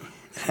Rhino.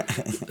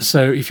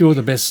 So if you're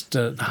the best,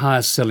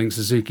 highest-selling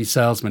Suzuki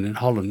salesman in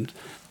Holland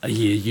a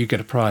year, you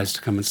get a prize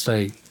to come and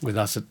stay with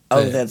us at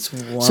there. That's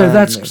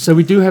wonderful. So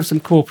we do have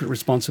some corporate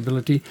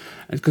responsibility,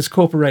 because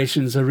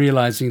corporations are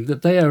realizing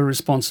that they are a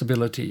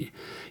responsibility.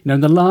 In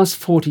the last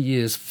 40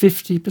 years,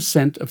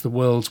 50% of the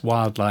world's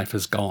wildlife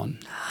has gone.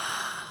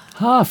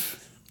 Half.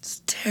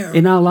 It's terrible.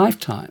 In our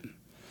lifetime.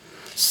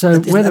 So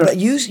but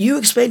you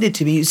explained it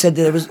to me. You said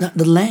that it was not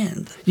the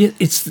land. Yeah,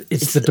 it's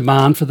the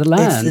demand for the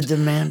land. It's the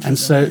demand for and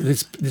the so land.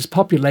 this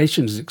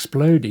population is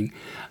exploding.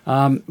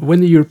 When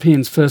the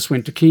Europeans first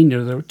went to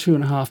Kenya, there were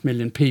 2.5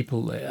 million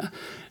people there.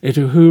 At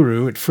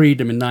Uhuru, at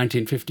freedom in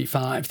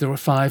 1955, there were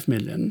 5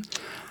 million.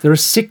 There are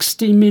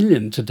 60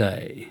 million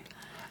today.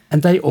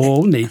 And they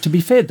all need to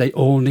be fed. They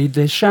all need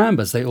their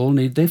shambas. They all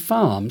need their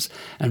farms.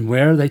 And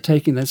where are they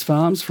taking those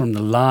farms? From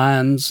the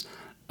lions'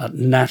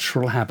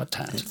 natural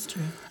habitat. That's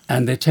true.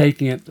 And they're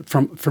taking it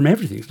from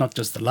everything. It's not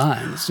just the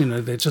lions.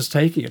 They're just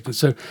taking it. And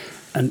so,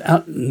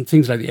 and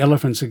things like the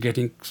elephants are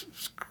getting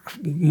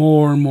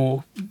more and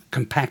more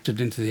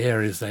compacted into the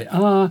areas they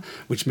are,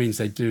 which means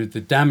the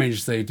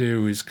damage they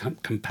do is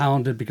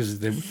compounded because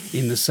they're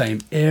in the same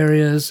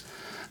areas.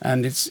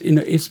 And it's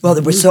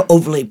we're so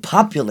overly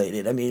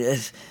populated. I mean,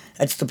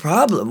 that's the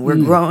problem. We're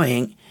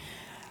growing.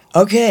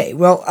 Okay,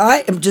 well,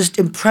 I am just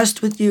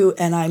impressed with you,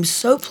 and I'm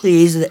so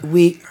pleased that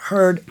we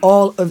heard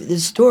all of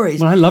these stories.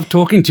 Well, I love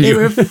talking to you. They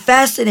were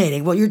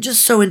fascinating. Well, you're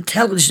just so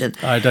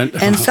intelligent. I don't.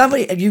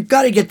 And you've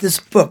got to get this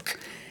book.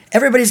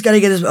 Everybody's got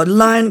to get this book, A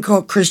Lion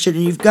Called Christian,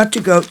 and you've got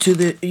to go to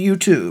the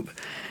YouTube.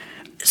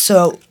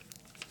 So,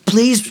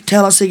 please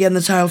tell us again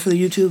the title for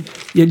the YouTube.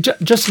 Yeah,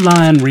 just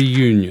Lion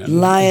Reunion.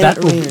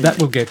 Reunion. That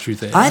will get you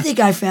there. I think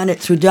I found it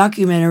through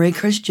documentary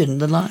Christian,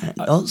 the Lion.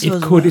 Also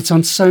it could. Well. It's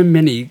on so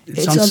many.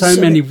 It's on so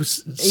many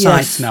sites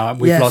yes, now.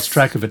 We've lost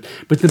track of it.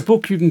 But the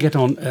book you can get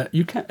on.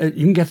 You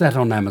can get that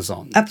on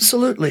Amazon.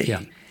 Absolutely.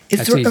 Yeah.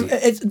 It's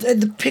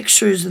the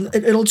pictures, and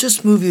it'll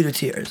just move you to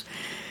tears.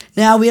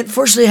 Now, we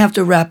unfortunately have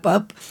to wrap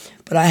up,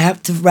 but I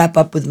have to wrap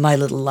up with my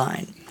little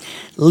line.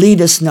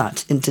 Lead us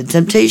not into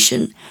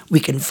temptation.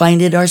 We can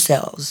find it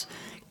ourselves.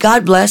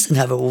 God bless and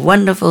have a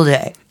wonderful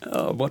day.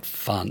 Oh, what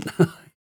fun.